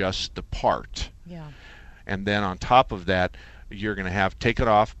 $200-300 for just the part. Yeah. And then on top of that, you're going to have take it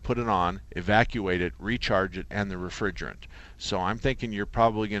off, put it on, evacuate it, recharge it, and the refrigerant. So I'm thinking you're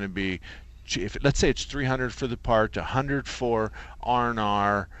probably going to be, if let's say it's $300 for the part, $100 for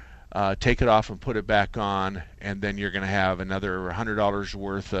R&R, take it off and put it back on, and then you're going to have another $100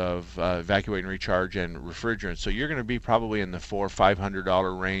 worth of evacuate and recharge and refrigerant. So you're going to be probably in the $400 or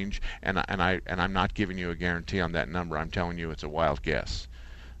 $500 range, and I'm not giving you a guarantee on that number. I'm telling you it's a wild guess.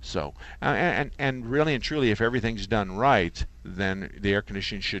 So, and really and truly, if everything's done right, then the air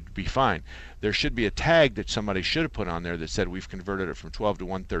conditioning should be fine. There should be a tag that somebody should have put on there that said we've converted it from 12 to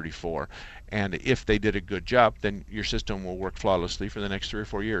 134. And if they did a good job, then your system will work flawlessly for the next 3 or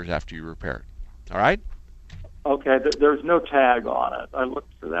 4 years after you repair it. All right? Okay, there's no tag on it. I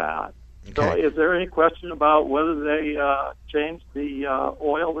looked for that. Okay. So is there any question about whether they changed the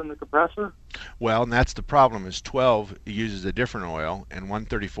oil in the compressor? Well, and that's the problem, is 12 uses a different oil, and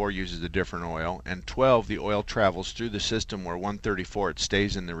 134 uses a different oil, and 12, the oil travels through the system, where 134, it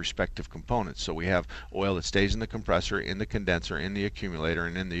stays in the respective components. So we have oil that stays in the compressor, in the condenser, in the accumulator,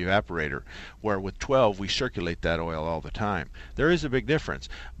 and in the evaporator, where with 12, we circulate that oil all the time. There is a big difference,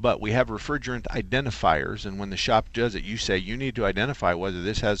 but we have refrigerant identifiers, and when the shop does it, you say you need to identify whether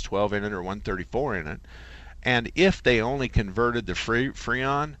this has 12 in it or 134 in it. And if they only converted the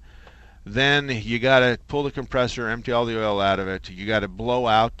Freon, then you got to pull the compressor, empty all the oil out of it. You got to blow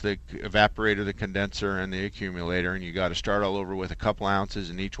out the evaporator, the condenser, and the accumulator, and you got to start all over with a couple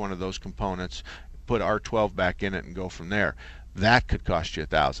ounces in each one of those components, put R12 back in it, and go from there. That could cost you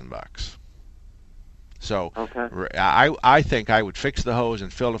 $1,000. So okay. I think I would fix the hose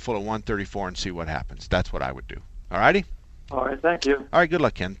and fill it full of 134 and see what happens. That's what I would do. All righty? All right, thank you. All right, good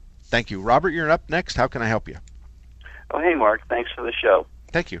luck, Ken. Thank you. Robert, you're up next. How can I help you? Oh, hey, Mark. Thanks for the show.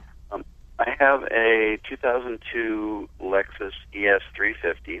 Thank you. I have a 2002 Lexus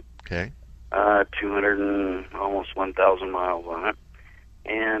ES350. Okay. 200 and almost 1,000 miles on it.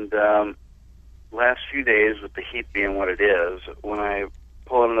 And last few days, with the heat being what it is, when I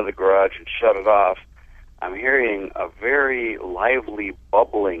pull it into the garage and shut it off, I'm hearing a very lively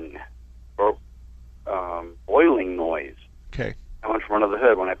bubbling or boiling noise. Okay. Coming from under the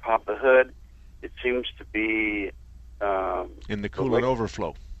hood. When I pop the hood, it seems to be in the coolant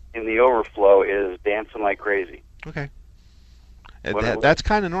overflow. In the overflow is dancing like crazy. Okay. That's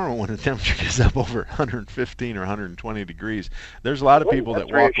kind of normal when the temperature gets up over 115 or 120 degrees. There's a lot of people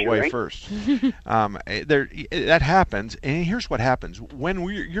that walk away first. That happens, and here's what happens. When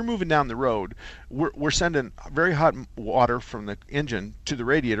you're moving down the road, we're sending very hot water from the engine to the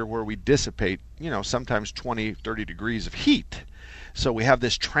radiator, where we dissipate, sometimes 20, 30 degrees of heat. So we have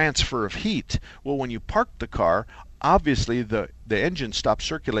this transfer of heat. Well, when you park the car, obviously the engine stops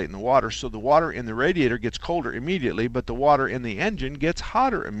circulating the water, so the water in the radiator gets colder immediately, but the water in the engine gets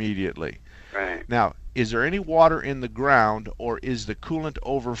hotter immediately. Right. Now, is there any water in the ground, or is the coolant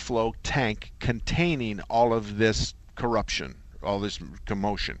overflow tank containing all of this corruption, all this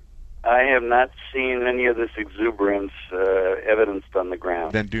commotion? I have not seen any of this exuberance evidenced on the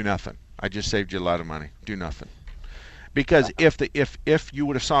ground. Then do nothing. I just saved you a lot of money. Do nothing. Because if you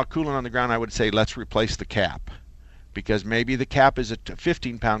would have saw coolant on the ground, I would say let's replace the cap. Because maybe the cap is a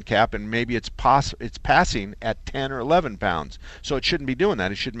 15-pound cap, and maybe it's passing at 10 or 11 pounds. So it shouldn't be doing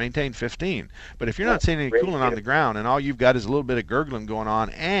that. It should maintain 15. But if you're not seeing any coolant on the ground, and all you've got is a little bit of gurgling going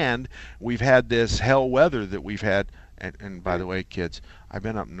on, and we've had this hell weather that we've had, and by the way, kids, I've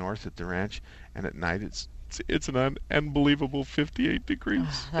been up north at the ranch, and at night it's an unbelievable 58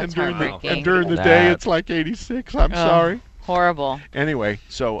 degrees, and during the day it's like 86. I'm sorry. Horrible. Anyway,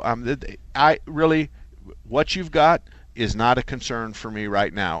 so I really. What you've got is not a concern for me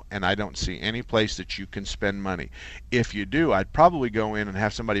right now, and I don't see any place that you can spend money. If you do, I'd probably go in and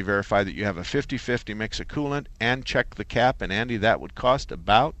have somebody verify that you have a 50-50 mix of coolant and check the cap, and Andy, that would cost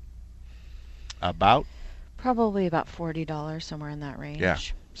about? Probably about $40, somewhere in that range. Yeah.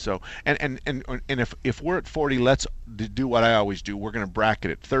 So and if we're at 40, let's do what I always do. We're going to bracket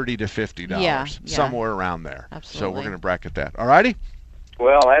it $30 to $50, somewhere around there. Absolutely. So we're going to bracket that. All righty?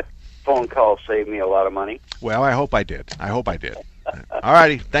 Well, that phone call saved me a lot of money. Well, I hope I did. All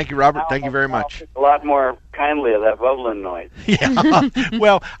righty. Thank you, Robert. Thank you very much. A lot more kindly of that bubbling noise. Yeah.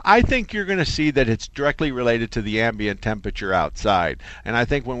 Well, I think you're going to see that it's directly related to the ambient temperature outside. And I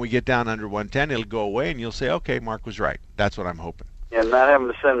think when we get down under 110, it'll go away, and you'll say, okay, Mark was right. That's what I'm hoping. And not having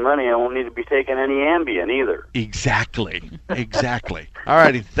to send money, I won't need to be taking any Ambien either. Exactly. All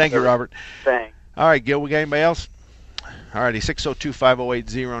righty. Thank you, Robert. Thanks. All right, Gil, we got anybody else? All righty,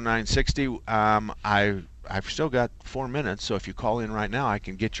 602-508-0960. I've still got 4 minutes, so if you call in right now, I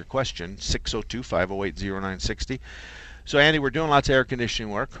can get your question, 602-508-0960. So, Andy, we're doing lots of air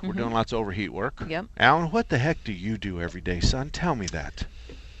conditioning work. We're doing lots of overheat work. Yep. Alan, what the heck do you do every day, son? Tell me that.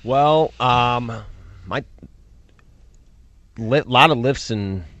 Well, my lot of lifts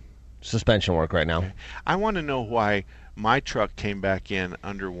and suspension work right now. I want to know why my truck came back in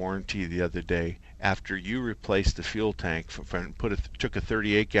under warranty the other day after you replaced the fuel tank, took a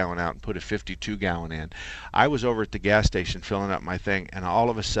 38-gallon out and put a 52-gallon in. I was over at the gas station filling up my thing, and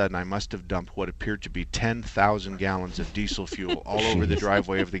all of a sudden I must have dumped what appeared to be 10,000 gallons of diesel fuel all over the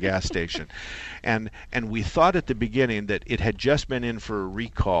driveway of the gas station. And we thought at the beginning that it had just been in for a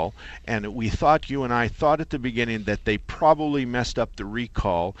recall, and you and I thought at the beginning that they probably messed up the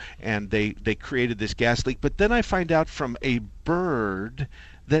recall and they created this gas leak. But then I find out from a bird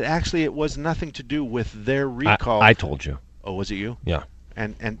that actually it was nothing to do with their recall. I told you. Oh, was it you? Yeah.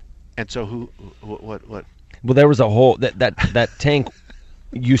 And so what? Well, there was a whole that tank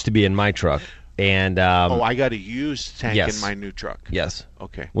used to be in my truck, and I got a used tank in my new truck. Yes.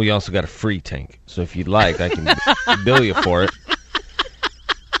 Okay. Well, you also got a free tank, so if you'd like, I can bill you for it.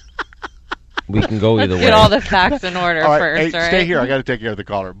 We can go either way. Get all the facts in order first. Hey, all right? Stay here. I got to take care of the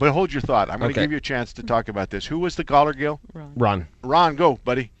caller. But hold your thought. I'm going to give you a chance to talk about this. Who was the caller, Gil? Ron. Ron, go,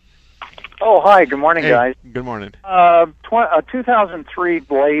 buddy. Oh, hi. Good morning, guys. Good morning. 2003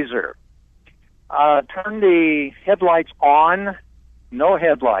 Blazer. Turned the headlights on. No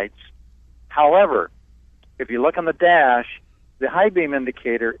headlights. However, if you look on the dash, the high beam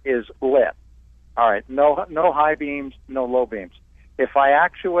indicator is lit. All right. No high beams, no low beams. If I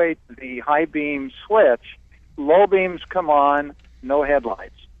actuate the high beam switch, low beams come on, no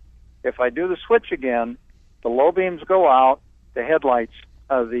headlights. If I do the switch again, the low beams go out, the headlights,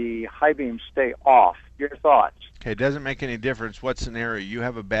 the high beams stay off. Your thoughts? Okay, it doesn't make any difference what scenario. You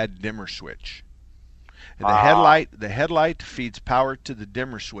have a bad dimmer switch. The headlight feeds power to the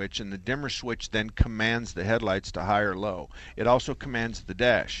dimmer switch, and the dimmer switch then commands the headlights to high or low. It also commands the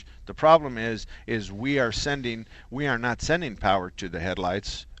dash. The problem is we are not sending power to the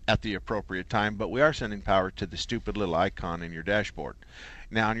headlights at the appropriate time, but we are sending power to the stupid little icon in your dashboard.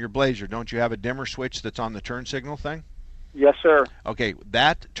 Now, on your Blazer, don't you have a dimmer switch that's on the turn signal thing? Yes, sir. Okay,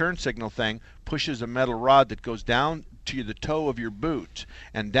 that turn signal thing pushes a metal rod that goes down to the toe of your boot,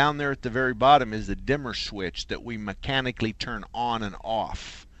 and down there at the very bottom is the dimmer switch that we mechanically turn on and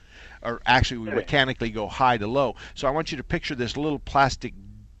off. Or actually, we mechanically go high to low. So I want you to picture this little plastic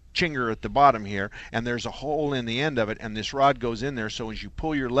chinger at the bottom here, and there's a hole in the end of it, and this rod goes in there, so as you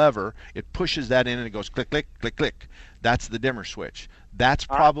pull your lever, it pushes that in and it goes click, click, click, click. That's the dimmer switch. That's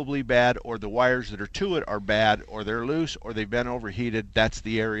probably bad, or the wires that are to it are bad, or they're loose, or they've been overheated. That's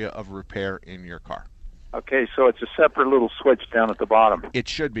the area of repair in your car. Okay, so it's a separate little switch down at the bottom. It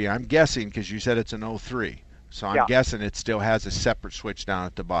should be. I'm guessing because you said it's an 03. So I'm guessing it still has a separate switch down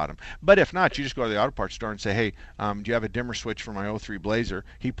at the bottom. But if not, you just go to the auto parts store and say, hey, do you have a dimmer switch for my 03 Blazer?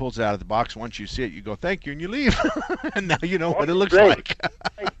 He pulls it out of the box. Once you see it, you go, thank you, and you leave. And now you know what it looks like.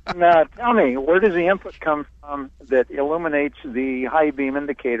 Now, tell me, where does the input come from that illuminates the high beam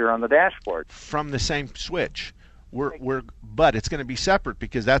indicator on the dashboard? From the same switch. But it's going to be separate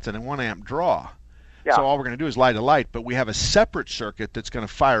because that's a 1 amp draw. Yeah. So all we're going to do is light a light, but we have a separate circuit that's going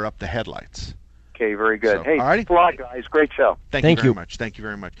to fire up the headlights. Okay, very good. So, hey, alrighty. thanks a lot, guys. Great show. Thank you very much. Thank you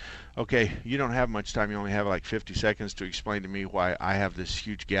very much. Okay, you don't have much time. You only have like 50 seconds to explain to me why I have this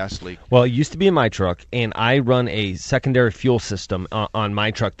huge gas leak. Well, it used to be in my truck, and I run a secondary fuel system on my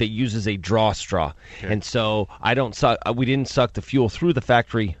truck that uses a draw straw. Okay. And so we didn't suck the fuel through the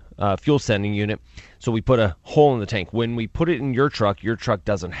factory fuel sending unit, so we put a hole in the tank. When we put it in your truck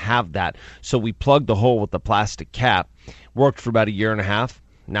doesn't have that. So we plugged the hole with the plastic cap. Worked for about a year and a half.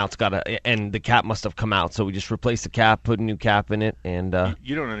 Now it's got and the cap must have come out, so we just replaced the cap, put a new cap in it, and...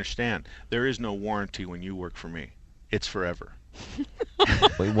 You don't understand. There is no warranty when you work for me. It's forever.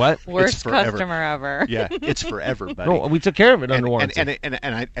 Wait, what? Worst customer ever. Yeah, it's forever, buddy. No, we took care of it under warranty.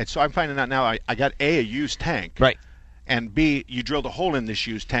 And so I'm finding out now I got a used tank. Right. And B, you drilled a hole in this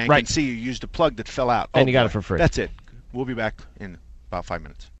used tank. Right. And C, you used a plug that fell out. And you got it for free. That's it. We'll be back in about 5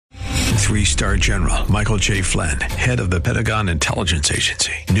 minutes. 3-star General Michael J. Flynn, head of the Pentagon Intelligence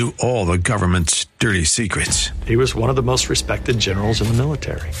Agency, knew all the government's dirty secrets. He was one of the most respected generals in the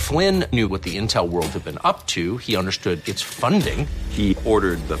military. Flynn knew what the intel world had been up to. He understood its funding. He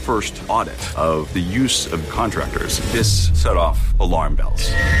ordered the first audit of the use of contractors. This set off alarm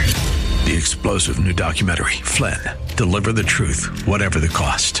bells. The explosive new documentary, Flynn, Deliver the Truth, Whatever the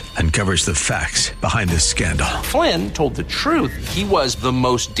Cost, uncovers the facts behind this scandal. Flynn told the truth. He was the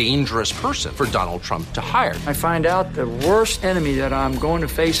most dangerous person for Donald Trump to hire. I find out the worst enemy that I'm going to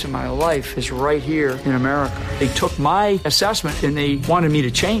face in my life is right here in America. They took my assessment and they wanted me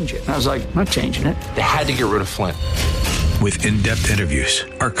to change it. And I was like, I'm not changing it. They had to get rid of Flynn. With in-depth interviews,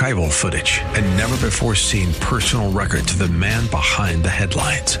 archival footage, and never-before-seen personal records of the man behind the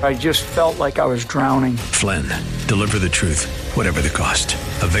headlines. I just felt like I was drowning. Flynn, Deliver the Truth, Whatever the Cost.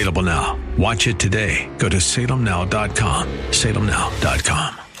 Available now. Watch it today. Go to salemnow.com.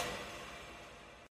 salemnow.com.